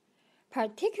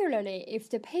 particularly if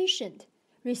the patient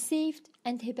received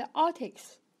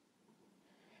antibiotics.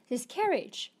 This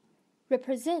carriage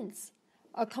represents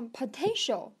a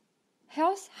potential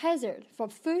health hazard for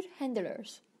food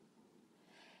handlers.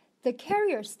 The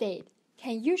carrier state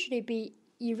can usually be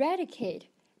eradicated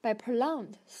by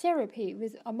prolonged therapy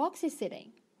with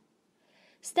amoxicillin,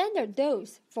 standard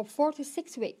dose for 4 to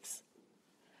 6 weeks,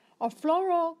 or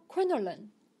fluoroquinolone,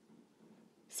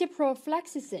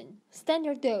 ciprofloxacin,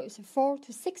 standard dose 4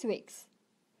 to 6 weeks.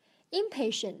 In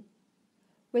patients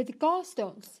with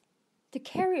gallstones, the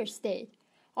carrier state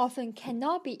often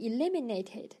cannot be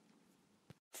eliminated.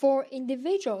 For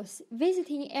individuals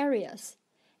visiting areas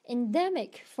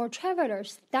endemic for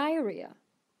travelers' diarrhea,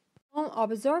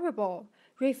 non-absorbable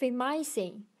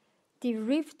rifamycin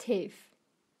derivative,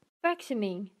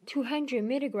 rifaximin 200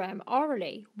 mg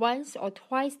orally once or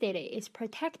twice daily is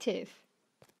protective.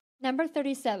 Number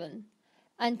 37.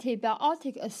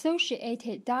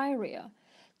 Antibiotic-associated diarrhea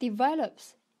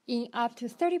develops in up to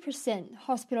 30%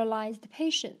 hospitalized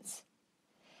patients.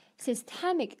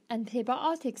 Systemic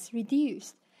antibiotics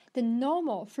reduce the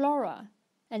normal flora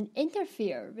and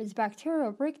interfere with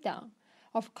bacterial breakdown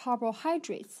of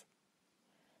carbohydrates.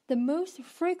 The most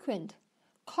frequent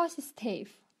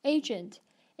causative agent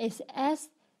is S.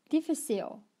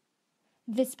 difficile.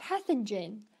 This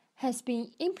pathogen has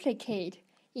been implicated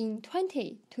in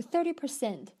 20 to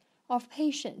 30% of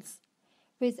patients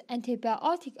with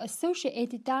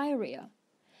antibiotic-associated diarrhea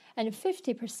and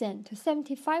 50% to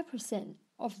 75%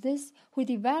 of these who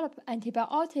develop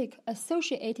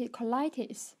antibiotic-associated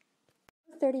colitis.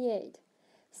 38.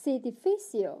 C.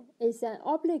 difficile is an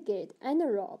obligate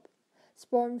anaerobe,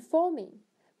 spore-forming,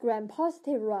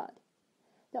 gram-positive rod.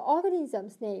 The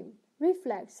organism's name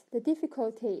reflects the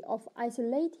difficulty of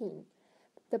isolating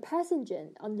the pathogen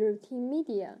on routine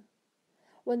media.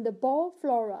 When the ball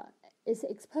flora is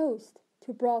exposed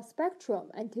to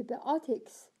broad-spectrum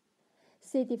antibiotics,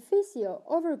 C. difficile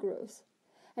overgrows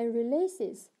and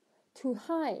releases to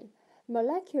high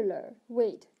molecular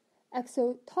weight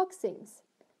exotoxins,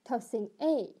 toxin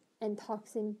A and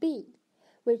toxin B,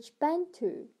 which bind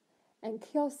to and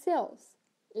kill cells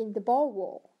in the ball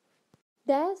wall.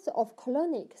 Death of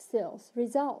colonic cells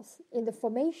results in the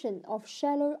formation of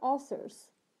shallow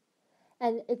ulcers,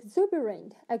 an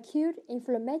exuberant acute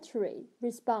inflammatory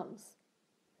response,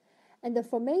 and the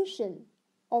formation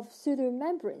of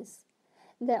pseudomembranes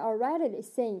that are readily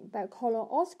seen by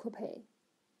colonoscopy.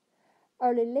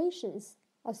 Early lesions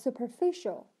are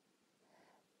superficial,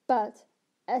 but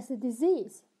as the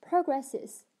disease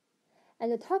progresses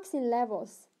and the toxin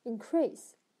levels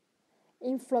increase,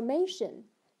 inflammation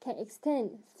can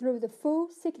extend through the full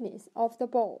thickness of the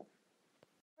ball.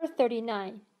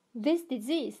 39. This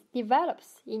disease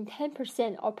develops in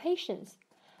 10% of patients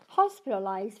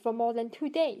hospitalized for more than 2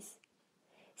 days.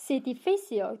 C.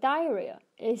 difficile diarrhea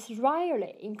is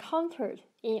rarely encountered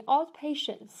in all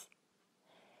patients.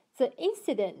 The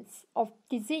incidence of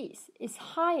disease is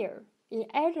higher in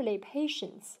elderly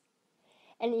patients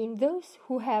and in those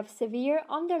who have severe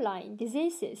underlying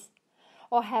diseases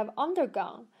or have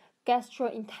undergone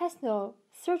gastrointestinal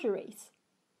surgeries.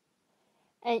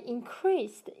 An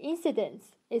increased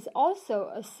incidence is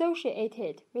also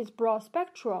associated with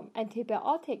broad-spectrum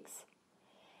antibiotics,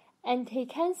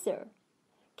 anti-cancer,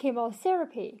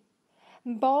 chemotherapy,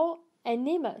 bowel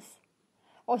enemas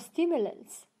or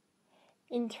stimulants,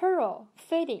 enteral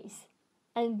feedings,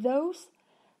 and those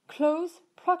close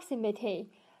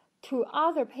proximity to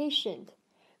other patients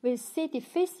with C.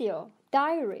 difficile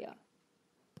diarrhea.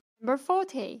 Number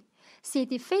 40. C.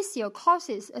 difficile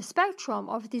causes a spectrum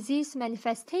of disease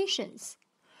manifestations,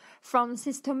 from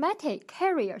symptomatic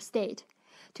carrier state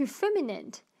to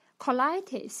fulminant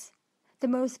colitis. The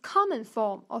most common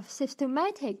form of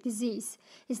symptomatic disease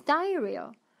is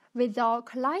diarrhea without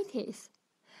colitis.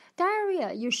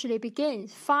 Diarrhea usually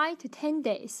begins 5 to 10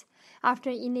 days after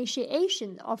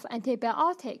initiation of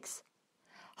antibiotics.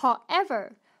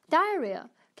 However, diarrhea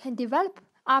can develop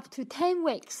up to 10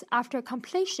 weeks after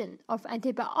completion of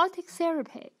antibiotic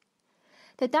therapy.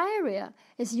 The diarrhea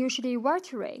is usually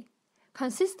watery,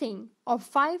 consisting of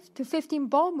 5 to 15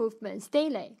 bowel movements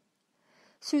daily.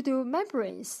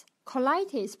 Pseudomembranes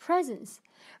colitis presents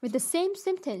with the same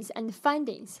symptoms and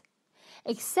findings,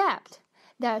 except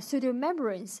that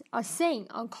pseudomembranes are seen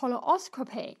on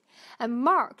colonoscopy and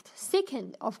marked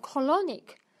thickening of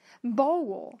colonic bowel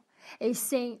wall is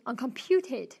seen on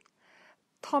computed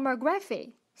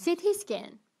tomography CT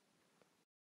scan.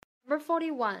 Number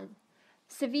 41.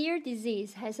 Severe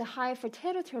disease has a high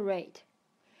fertility rate.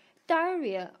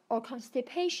 Diarrhea or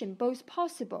constipation both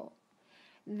possible.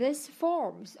 These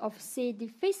forms of C.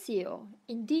 difficile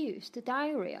induced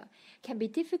diarrhea can be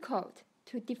difficult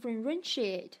to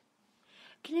differentiate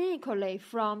clinically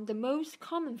from the most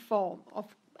common form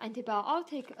of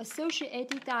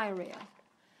antibiotic-associated diarrhea.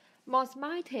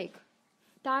 Mosmatic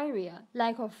diarrhea,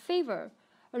 lack of fever,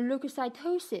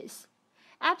 leukocytosis,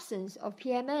 absence of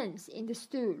PMNs in the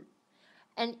stool,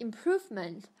 and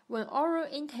improvement when oral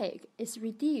intake is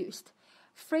reduced,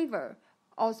 fever,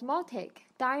 osmotic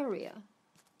diarrhea.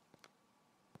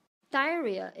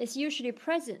 Diarrhea is usually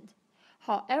present.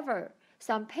 However,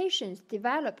 some patients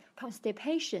develop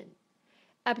constipation.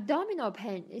 Abdominal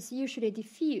pain is usually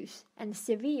diffuse and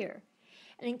severe,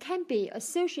 and can be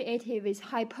associated with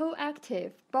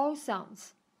hypoactive bowel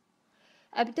sounds.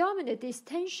 Abdominal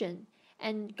distension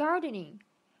and gardening,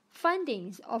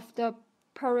 findings of the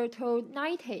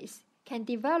peritonitis can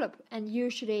develop and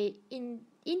usually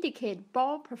indicate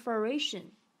bowel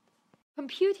perforation.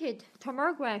 Computed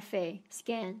tomography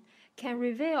scan can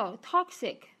reveal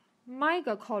toxic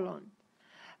megacolon,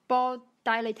 bowel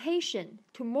dilatation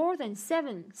to more than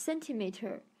 7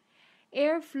 cm,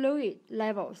 air fluid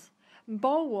levels,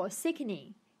 bowel wall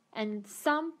thickening, and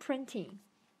some printing.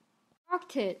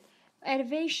 Marked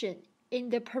elevation in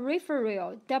the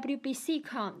peripheral WBC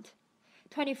count,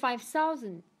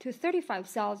 25,000 to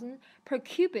 35,000 per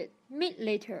cubic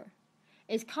milliliter,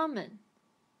 is common.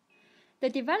 The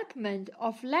development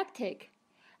of lactic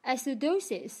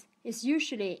acidosis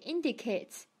usually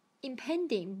indicates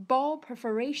impending bowel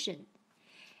perforation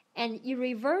and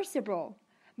irreversible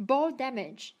ball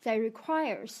damage that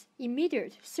requires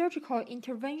immediate surgical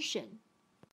intervention.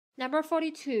 Number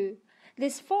 42.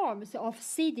 These forms of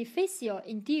C.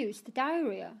 difficile-induced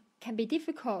diarrhea can be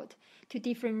difficult to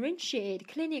differentiate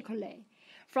clinically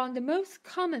from the most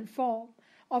common form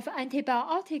of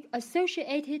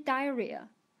antibiotic-associated diarrhea,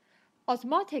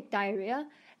 osmotic diarrhea,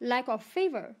 lack of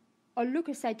fever, or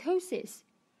leukocytosis,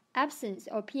 absence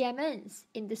of PMNs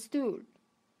in the stool,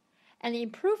 and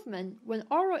improvement when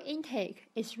oral intake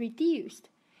is reduced,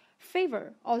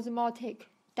 fever, osmotic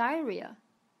diarrhea.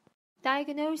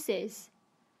 Diagnosis: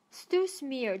 stool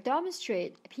smear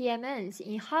demonstrate PMNs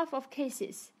in half of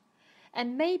cases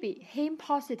and may be Heme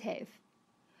positive.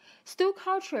 Stool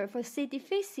culture for C.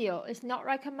 difficile is not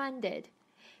recommended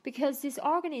because this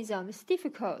organism is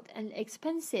difficult and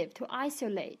expensive to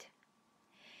isolate,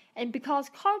 and because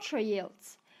culture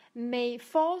yields may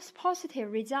false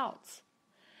positive results.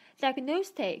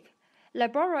 Diagnostic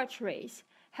laboratories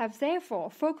have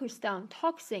therefore focused on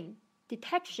toxin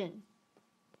detection.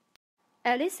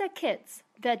 ELISA kits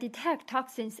that detect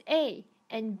toxins A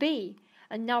and B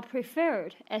are now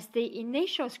preferred as the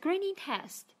initial screening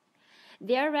test.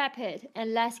 They are rapid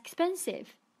and less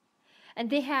expensive, and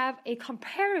they have a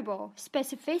comparable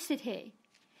specificity,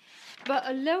 but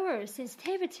a lower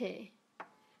sensitivity,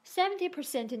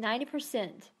 70% to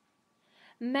 90%.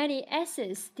 Many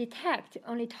assays detect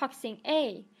only toxin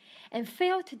A and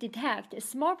fail to detect a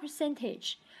small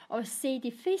percentage of C.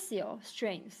 difficile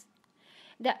strains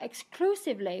that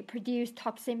exclusively produce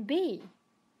toxin B.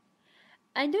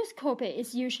 Endoscopy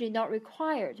is usually not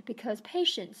required because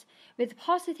patients with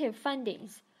positive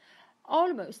findings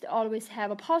almost always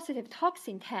have a positive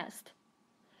toxin test.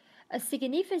 A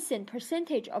significant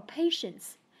percentage of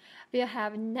patients will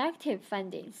have negative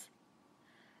findings.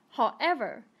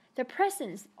 However, the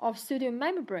presence of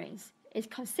pseudomembranes is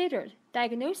considered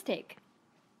diagnostic.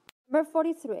 Number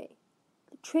 43.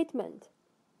 Treatment.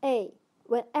 A.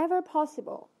 Whenever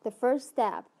possible, the first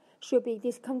step should be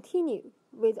discontinued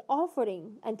with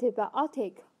offering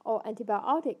antibiotic or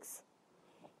antibiotics.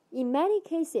 In many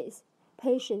cases,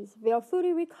 patients will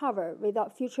fully recover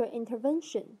without future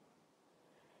intervention.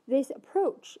 This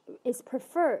approach is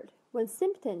preferred when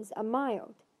symptoms are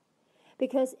mild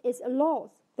because it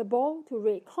allows the ball to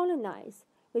recolonize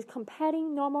with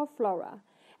competing normal flora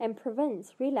and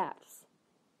prevents relapse.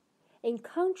 In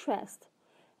contrast,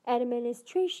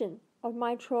 administration of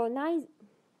micronizing.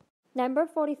 Number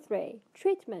 43.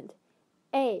 Treatment.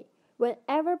 A.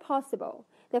 Whenever possible,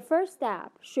 the first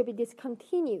step should be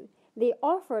discontinue the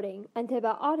offering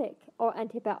antibiotic or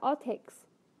antibiotics.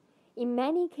 In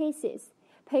many cases,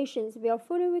 patients will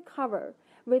fully recover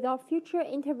without future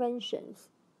interventions.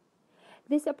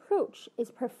 This approach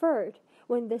is preferred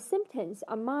when the symptoms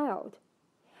are mild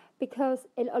because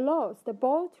it allows the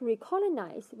ball to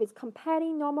recolonize with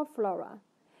competing normal flora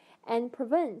and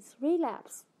prevents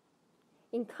relapse.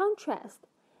 In contrast,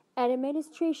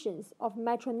 administrations of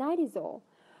metronidazole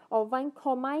or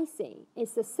vancomycin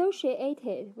is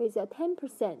associated with a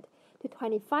 10% to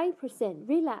 25%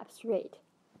 relapse rate.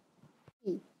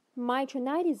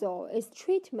 Metronidazole is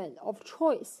treatment of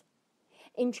choice.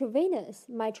 Intravenous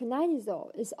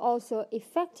metronidazole is also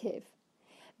effective,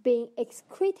 being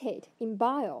excreted in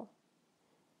bile.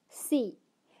 C.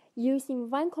 Using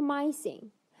vancomycin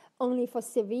only for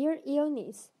severe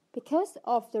illness because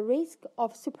of the risk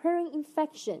of superior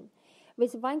infection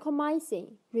with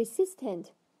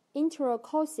vancomycin-resistant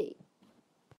enterococci.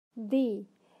 D.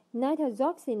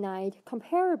 Nitazoxanide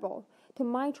comparable to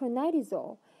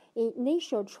metronidazole in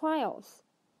initial trials.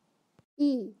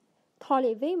 E.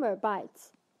 Tolivimab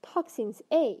bites toxins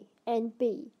A and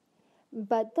B,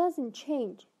 but doesn't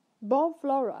change ball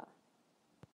flora.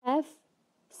 F.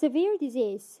 Severe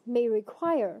disease may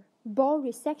require ball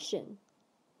resection.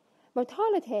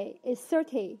 Mortality is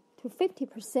 30 to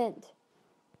 50%.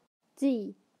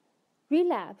 G.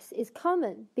 Relapse is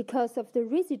common because of the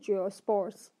residual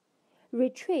spores.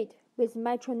 Retreat with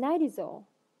metronidazole.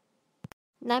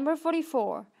 Number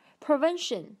 44.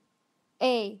 Prevention.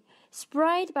 A.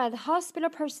 Spread by the hospital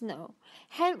personnel.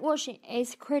 Hand washing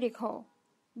is critical.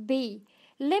 B.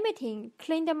 Limiting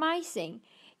clindamycin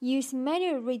use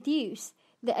may reduce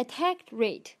the attack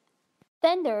rate.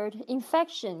 Standard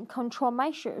infection control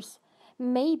measures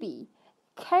may be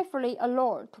carefully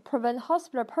allowed to prevent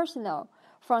hospital personnel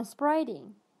from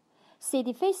spreading C.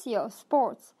 difficile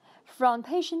spores from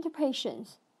patient to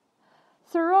patient.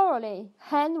 Thoroughly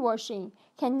hand washing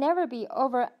can never be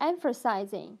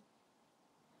overemphasizing.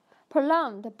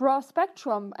 Prolonged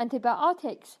broad-spectrum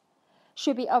antibiotics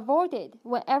should be avoided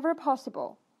whenever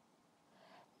possible.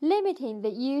 Limiting the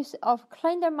use of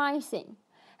clindamycin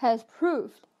has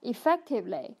proved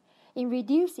effectively in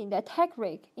reducing the attack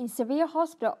rate in severe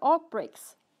hospital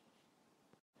outbreaks.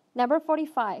 Number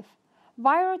 45.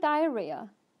 Viral diarrhea.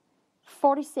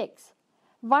 46.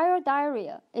 Viral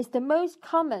diarrhea is the most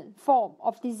common form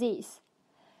of disease,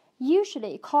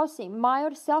 usually causing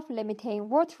mild self-limiting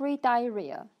watery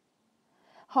diarrhea.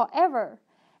 However,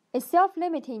 a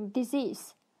self-limiting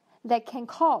disease that can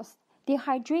cause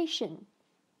dehydration.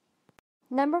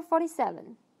 Number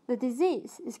 47. The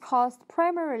disease is caused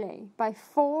primarily by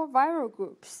 4 viral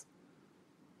groups: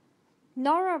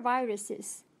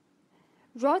 noroviruses,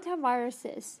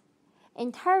 rotaviruses,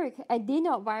 enteric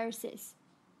adenoviruses,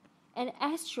 and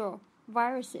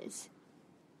astroviruses.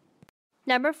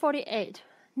 Number 48.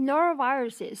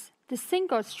 Noroviruses. The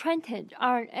single-stranded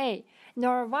RNA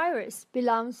norovirus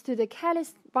belongs to the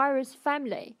Calyx virus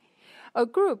family, a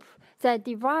group that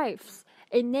derives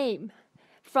a name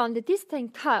from the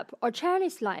distinct cup or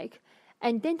chalice-like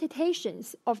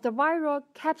indentations of the viral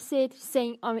capsid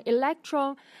seen on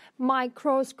electron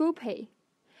microscopy.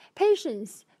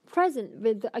 Patients present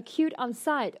with the acute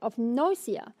onset of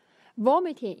nausea,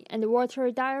 vomiting, and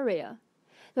watery diarrhea.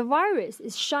 The virus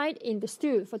is shed in the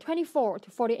stool for 24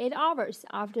 to 48 hours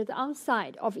after the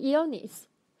onset of illness,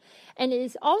 and it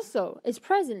is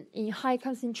present in high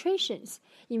concentrations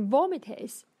in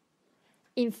vomitus.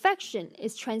 Infection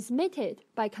is transmitted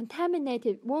by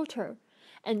contaminated water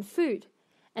and food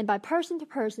and by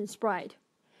person-to-person spread.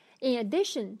 In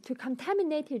addition to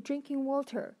contaminated drinking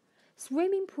water,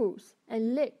 swimming pools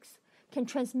and lakes can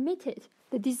transmit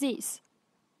the disease.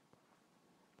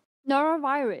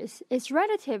 Norovirus is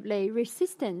relatively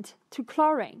resistant to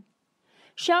chlorine.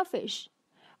 Shellfish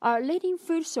are a leading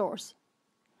food source,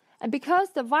 and because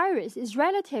the virus is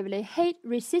relatively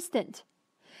heat-resistant,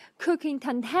 cooking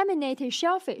contaminated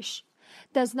shellfish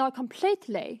does not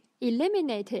completely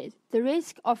eliminate the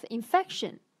risk of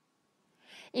infection.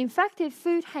 Infected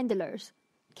food handlers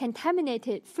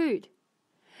contaminated food,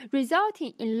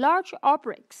 resulting in large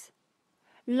outbreaks.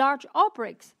 Large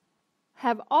outbreaks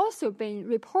have also been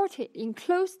reported in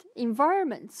closed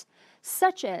environments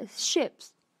such as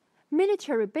ships,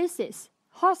 military bases,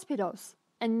 hospitals,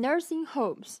 and nursing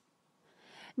homes.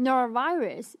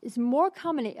 Norovirus is more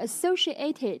commonly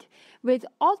associated with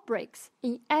outbreaks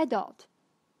in adults,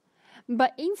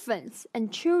 but infants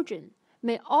and children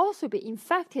may also be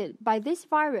infected by this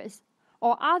virus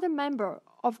or other member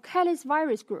of Calyx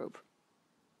virus group.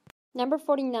 Number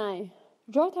 49.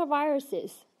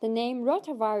 Rotaviruses. The name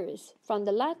rotavirus from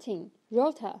the Latin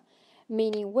rota,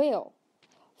 meaning whale.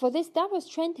 For this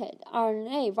double-stranded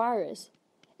RNA virus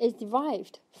is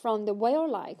derived from the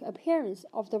whale-like appearance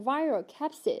of the viral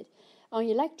capsid on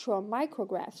electron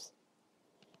micrographs.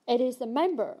 It is a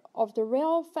member of the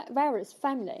real virus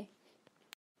family.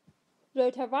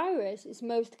 Rotavirus is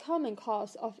most common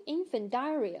cause of infant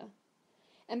diarrhea,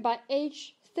 and by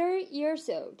age 30 years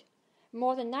old,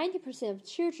 more than 90% of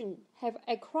children have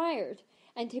acquired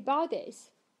antibodies.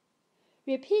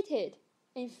 Repeated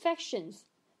infections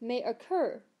may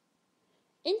occur,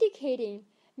 indicating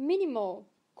minimal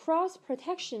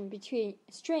cross-protection between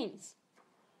strains.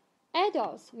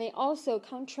 Adults may also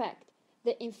contract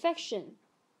the infection,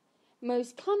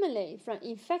 most commonly from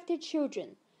infected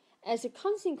children, as a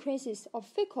consequence of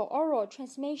fecal-oral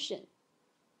transmission.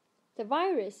 The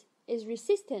virus is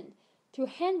resistant to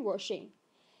hand washing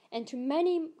and to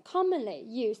many commonly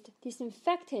used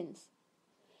disinfectants.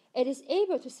 It is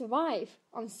able to survive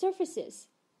on surfaces,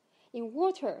 in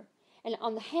water, and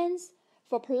on the hands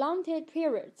for prolonged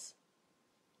periods.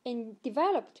 In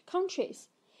developed countries,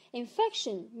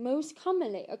 infection most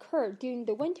commonly occur during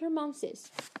the winter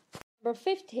months. Number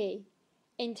 50.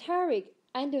 Enteric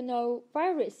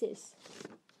adenoviruses.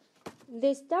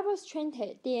 This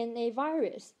double-stranded DNA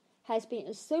virus has been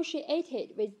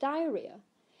associated with diarrhea.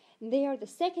 They are the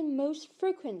second most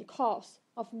frequent cause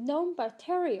of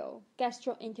non-bacterial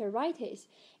gastroenteritis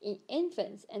in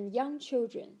infants and young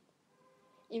children.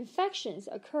 Infections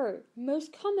occur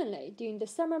most commonly during the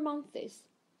summer months.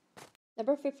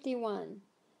 Number 51.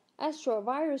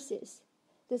 Astroviruses.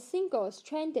 The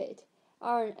single-stranded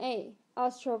RNA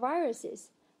astroviruses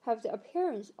have the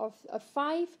appearance of a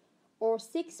 5 or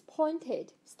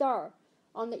 6-pointed star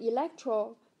on the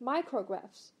electron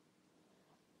micrographs.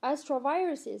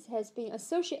 Astroviruses has been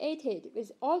associated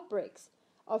with outbreaks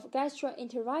of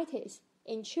gastroenteritis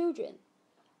in children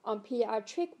on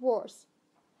pediatric wards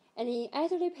and in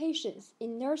elderly patients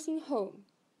in nursing home.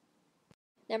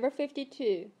 Number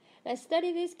 52. Let's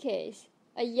study this case.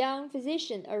 A young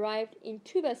physician arrived in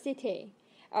Tuba City,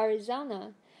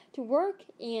 Arizona, to work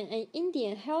in an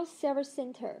Indian health service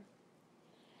center.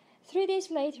 3 days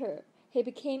later, he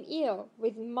became ill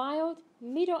with mild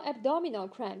middle abdominal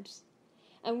cramps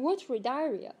and watery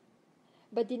diarrhea,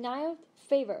 but denied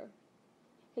fever.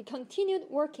 He continued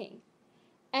working,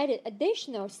 added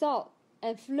additional salt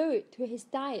and fluid to his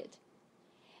diet,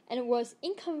 and was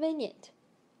inconvenient,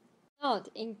 not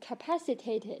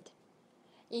incapacitated,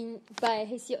 by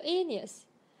his illness.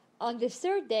 On the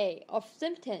third day of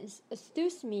symptoms, a stool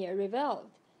smear revealed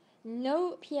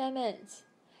no PMNs,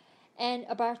 and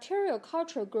a bacterial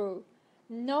culture grew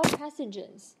no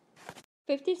pathogens.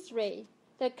 53.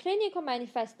 The clinical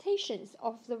manifestations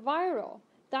of the viral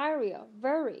diarrhea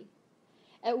vary.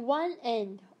 At one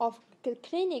end of the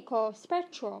clinical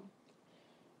spectrum,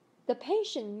 the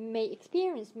patient may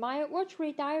experience mild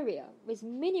watery diarrhea with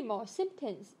minimal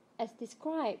symptoms as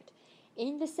described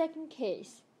in the second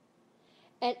case.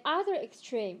 At either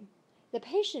extreme, the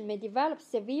patient may develop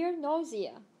severe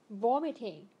nausea,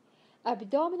 vomiting,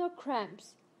 abdominal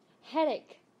cramps,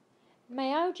 headache,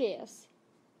 myalgias.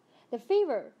 The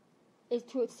fever is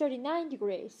to 39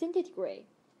 degrees centigrade.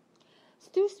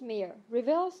 Stool smear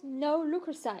reveals no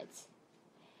leukocytes,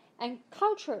 and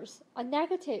cultures are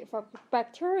negative for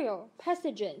bacterial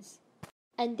pathogens.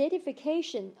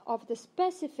 Identification of the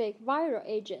specific viral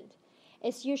agent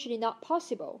is usually not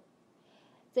possible.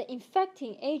 The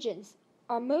infecting agents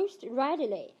are most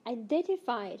readily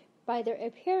identified by their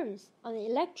appearance on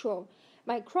electron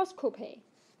microscopy.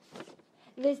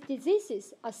 These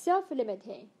diseases are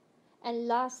self-limiting and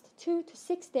last 2 to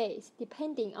 6 days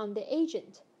depending on the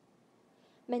agent.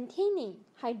 Maintaining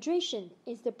hydration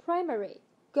is the primary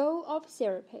goal of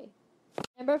therapy.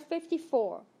 Number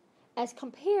 54. As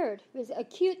compared with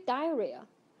acute diarrhea,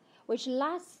 which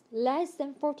lasts less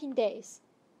than 14 days,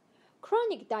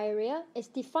 chronic diarrhea is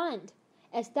defined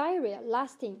as diarrhea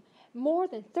lasting more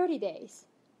than 30 days.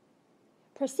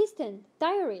 Persistent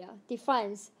diarrhea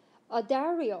defines a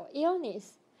diarrheal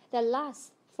illness that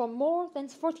lasts for more than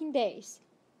 14 days.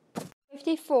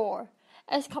 54.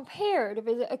 As compared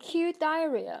with acute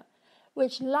diarrhea,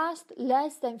 which lasts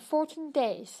less than 14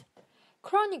 days,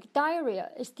 chronic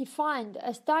diarrhea is defined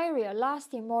as diarrhea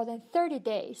lasting more than 30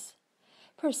 days.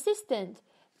 Persistent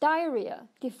diarrhea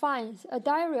defines a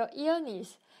diarrheal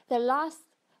illness that lasts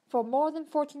for more than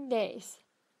 14 days.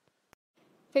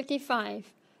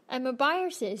 55.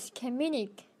 Amoebiasis can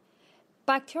mimic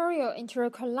bacterial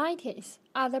enterocolitis,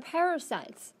 other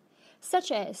parasites, such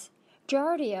as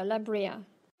Giardia lamblia,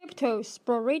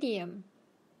 Cryptosporidium,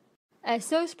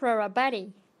 Azospora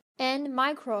bedi, and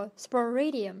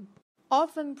Microsporidium,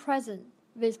 often present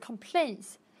with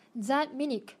complaints that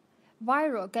mimic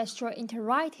viral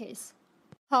gastroenteritis.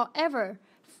 However,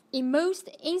 in most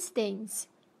instances,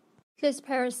 these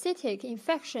parasitic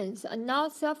infections are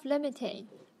not self-limiting.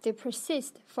 They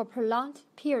persist for prolonged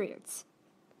periods.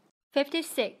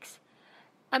 56.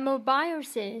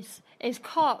 Amoebiasis is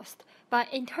caused by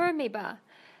Entamoeba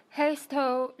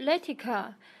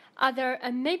histolytica, other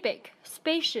amoebic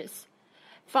species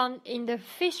found in the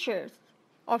fissures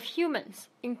of humans,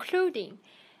 including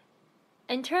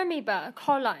Entamoeba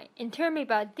coli,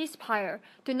 Entamoeba dispire,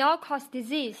 do not cause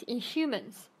disease in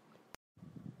humans.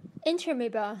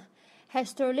 Entamoeba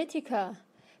histolytica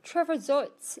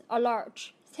trophozoites are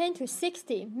large, 10 to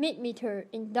 60 mm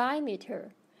in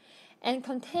diameter, and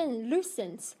contain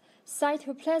lucent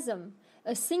cytoplasm,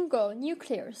 a single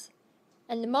nucleus,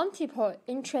 and multiple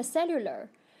intracellular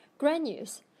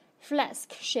granules.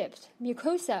 Flask-shaped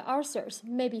mucosa ulcers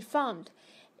may be found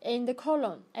in the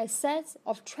colon as sets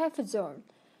of trophozoan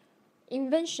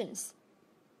invasions.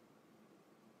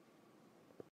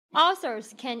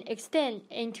 Ulcers can extend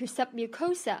into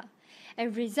submucosa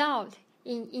and result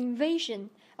in invasion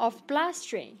of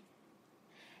bloodstream.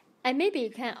 Amoeba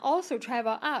can also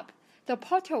travel up the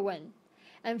portal vein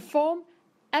and form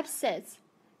abscesses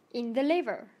in the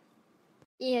liver.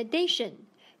 In addition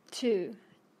to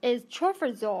its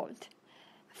trophozoite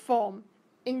form,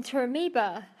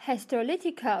 Entamoeba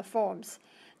histolytica forms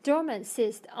dormant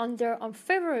cysts under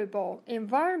unfavorable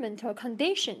environmental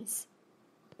conditions.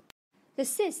 The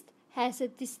cyst has a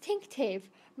distinctive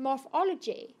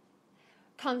morphology,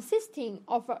 consisting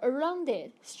of a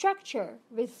rounded structure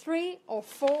with 3 or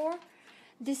 4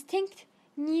 distinct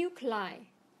nuclei.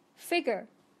 Figure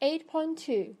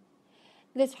 8.2.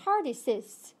 These hardy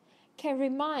cysts can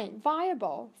remain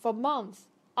viable for months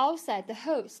outside the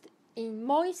host in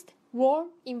moist, warm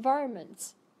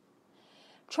environments.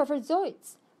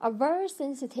 Trophozoites are very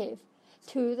sensitive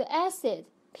to the acid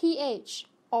pH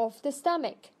of the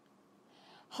stomach.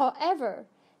 However,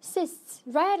 cysts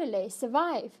readily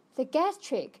survive the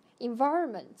gastric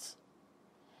environment,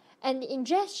 and the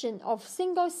ingestion of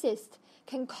single cyst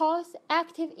can cause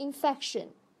active infection.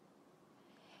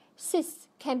 Cysts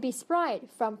can be spread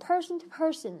from person to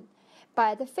person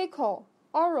by the fecal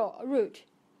oral route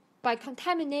by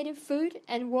contaminated food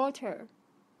and water.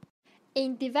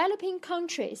 In developing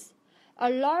countries, a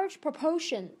large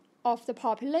proportion of the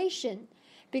population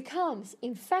becomes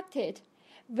infected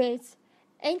with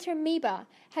Entamoeba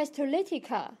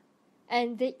histolytica,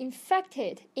 and the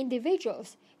infected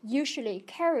individuals usually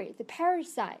carry the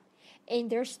parasite in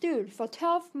their stool for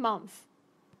 12 months.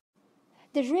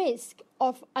 The risk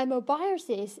of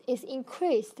amoebiasis is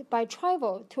increased by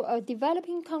travel to a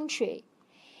developing country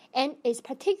and is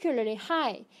particularly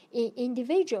high in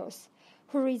individuals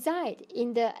who reside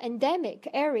in the endemic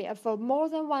area for more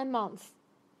than 1 month.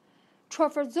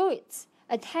 Trophozoites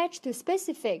attach to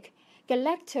specific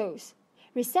galactose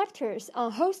receptors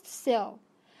on host cell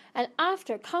and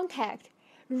after contact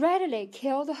readily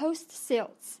kill the host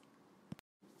cells.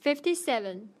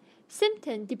 57.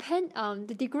 Symptoms depend on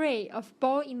the degree of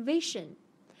ball invasion.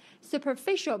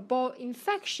 Superficial ball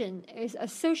infection is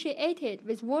associated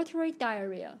with watery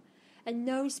diarrhea and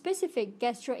no specific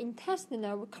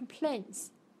gastrointestinal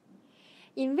complaints.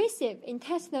 Invasive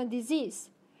intestinal disease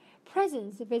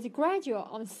presents with gradual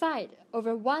onset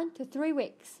over 1 to 3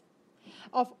 weeks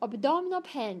of abdominal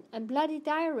pain and bloody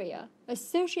diarrhea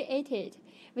associated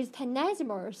with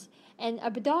tenesmus and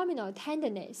abdominal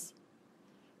tenderness.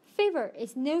 Fever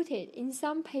is noted in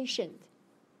some patients.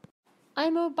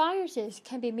 Amoebiasis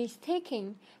can be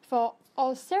mistaken for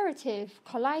ulcerative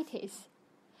colitis,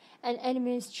 and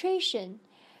administration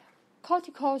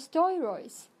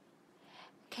corticosteroids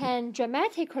can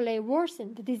dramatically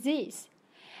worsen the disease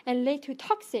and lead to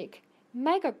toxic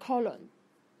megacolon.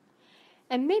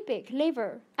 Amoebic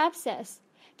liver abscess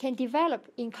can develop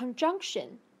in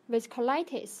conjunction with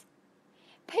colitis.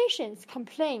 Patients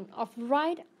complain of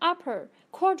right upper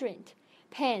quadrant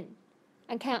pain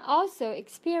and can also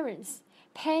experience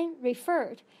pain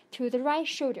referred to the right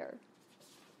shoulder.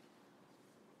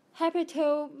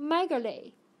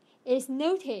 Hepatomegaly is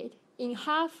noted in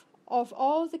half of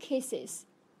all the cases.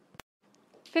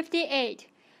 58.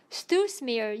 Stool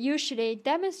smear usually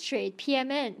demonstrate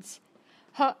PMNs.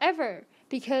 However,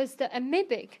 because the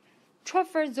amoebic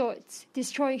trophozoites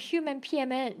destroy human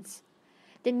PMNs,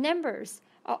 the numbers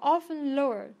are often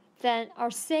lower than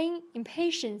are seen in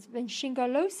patients with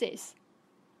shigellosis.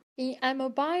 In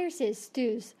amoebiasis,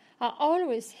 stools are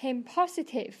always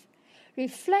heme-positive,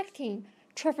 reflecting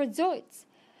trophozoites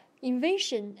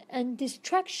invasion and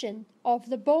destruction of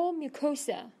the bowel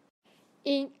mucosa.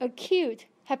 In acute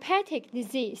hepatic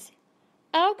disease,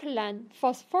 alkaline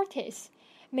phosphatase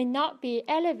may not be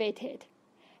elevated,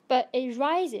 but it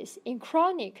rises in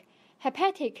chronic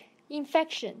hepatic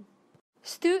infection.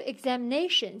 Stool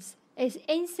examinations is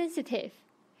insensitive.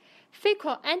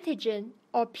 Fecal antigen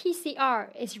or PCR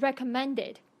is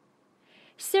recommended.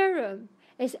 Serum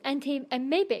is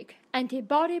anti-amoebic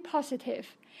antibody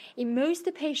positive in most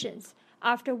patients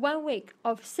after 1 week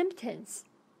of symptoms.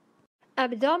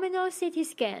 Abdominal CT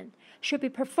scan should be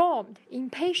performed in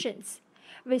patients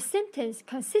with symptoms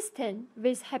consistent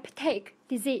with hepatic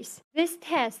disease. This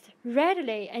test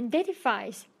readily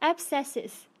identifies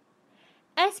abscesses.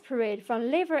 Aspirate from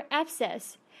liver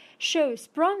abscess shows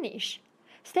brownish,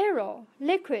 sterile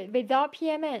liquid without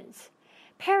PMNs,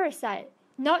 parasite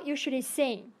not usually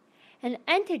seen, and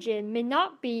antigen may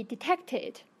not be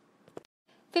detected.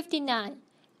 59.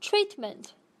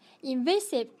 Treatment.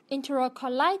 Invasive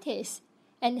enterocolitis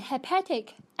and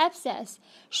hepatic abscess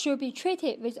should be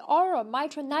treated with oral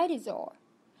metronidazole,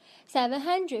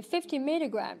 750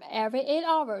 mg every 8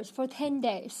 hours for 10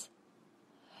 days,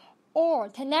 or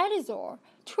tenadazole,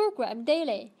 2 grams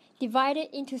daily, divided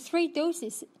into 3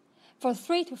 doses for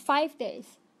 3 to 5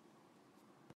 days.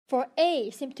 For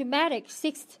asymptomatic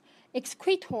cyst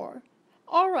excretor,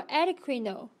 oral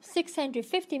adequinol,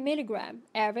 650 mg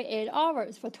every 8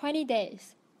 hours for 20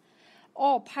 days,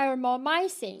 or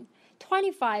pyrimomycin,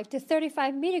 25 to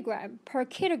 35 mg per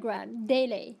kilogram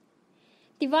daily,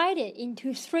 divided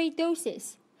into 3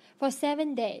 doses for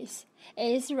 7 days,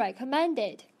 is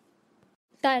recommended.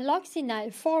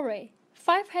 Diloxinate furate,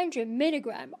 500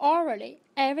 mg orally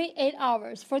every 8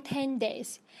 hours for 10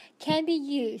 days, can be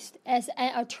used as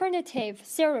an alternative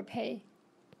therapy.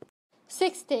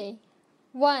 60.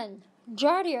 1.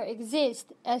 Giardia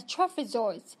exists as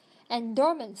trophozoites and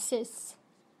dormant cysts.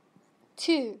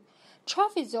 2.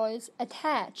 Trophozoites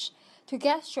attach to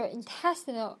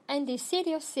gastrointestinal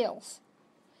endothelial cells,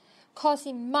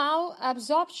 causing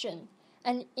malabsorption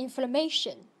and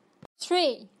inflammation.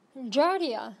 3.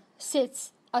 Giardia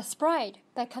cysts are spread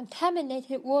by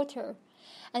contaminated water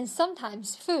and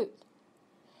sometimes food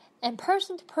and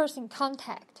person-to-person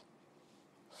contact.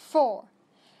 4.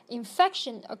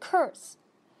 Infection occurs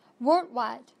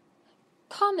worldwide,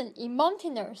 common in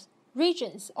mountainous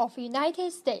regions of the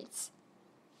United States.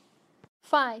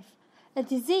 5. A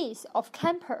disease of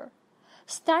Kemper.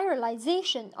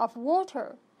 Sterilization of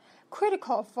water,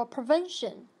 critical for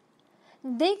prevention.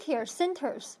 Daycare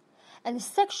centers and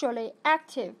sexually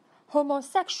active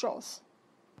homosexuals.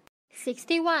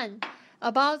 61.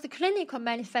 About the clinical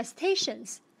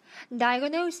manifestations,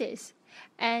 diagnosis,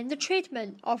 and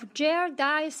treatment of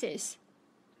giardiasis.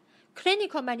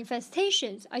 Clinical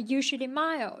manifestations are usually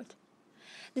mild.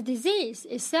 The disease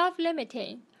is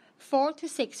self-limiting, 4 to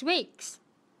 6 weeks.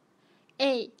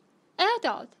 A.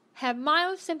 Adults have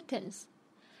mild symptoms,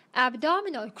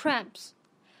 abdominal cramps,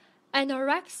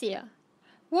 anorexia,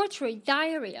 watery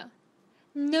diarrhea,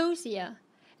 nausea,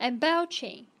 and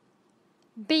belching.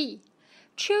 B.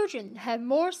 Children have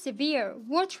more severe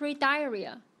watery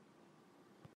diarrhea.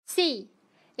 C.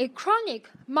 A chronic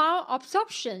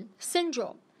malabsorption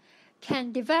syndrome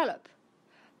can develop,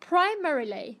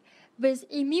 primarily with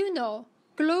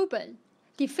immunoglobulin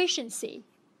deficiency.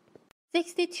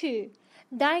 62.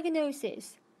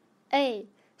 Diagnosis. A.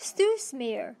 Stool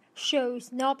smear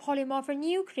shows no polymorphic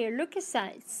nuclear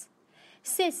leukocytes.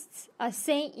 Cysts are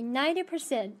seen in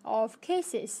 90% of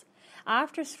cases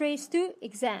after 3 stool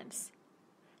exams.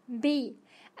 B.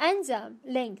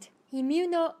 Enzyme-linked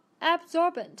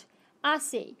immunoabsorbent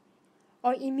assay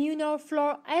or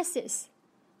immunofluorescence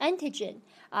antigen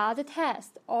are the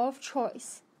tests of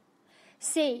choice.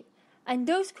 C.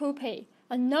 Endoscopy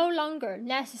are no longer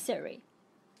necessary.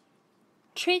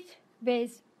 Treat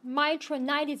with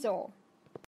metronidazole.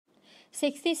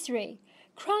 63.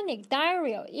 Chronic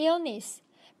diarrheal illness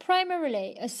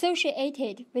primarily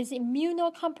associated with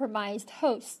immunocompromised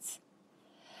hosts.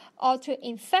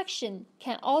 Autoinfection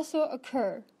can also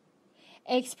occur,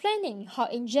 explaining how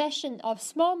ingestion of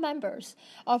small members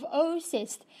of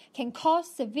oocysts can cause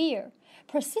severe,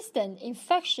 persistent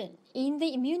infection in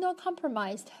the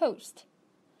immunocompromised host.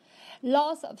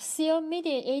 Loss of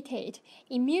cell-mediated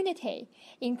immunity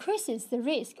increases the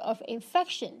risk of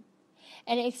infection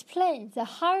and explains the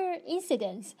higher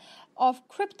incidence of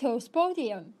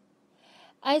Cryptosporidium,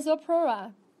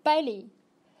 Isopora belli,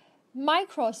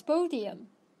 Microsporidium,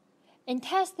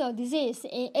 intestinal disease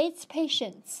in AIDS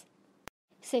patients.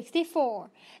 64.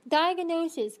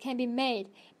 Diagnosis can be made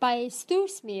by a stool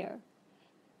smear.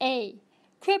 A.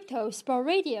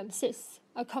 Cryptosporidium cysts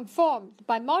are conformed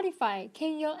by modified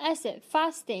canyon acid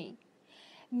fasting.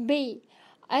 B.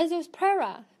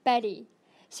 Isospora belli,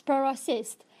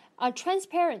 sporocysts are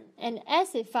transparent and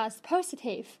acid-fast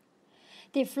positive.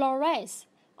 They fluoresce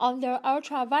under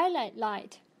ultraviolet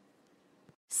light.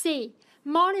 C.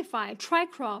 Modified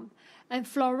trichrome and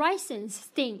fluorescence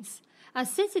stains are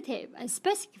sensitive and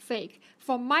specific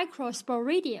for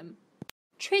Microsporidium.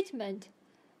 Treatment.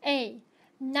 A.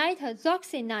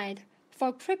 Nitazoxanide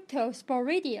for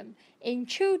Cryptosporidium in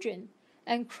children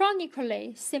and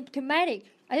chronically symptomatic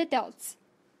adults.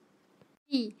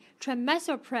 B.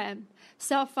 Trimesopran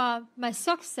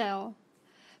sulfamethoxyl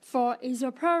for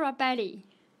Isopora belli.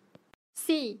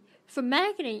 C.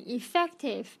 Famagnin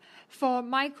effective for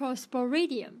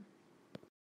Microsporidium.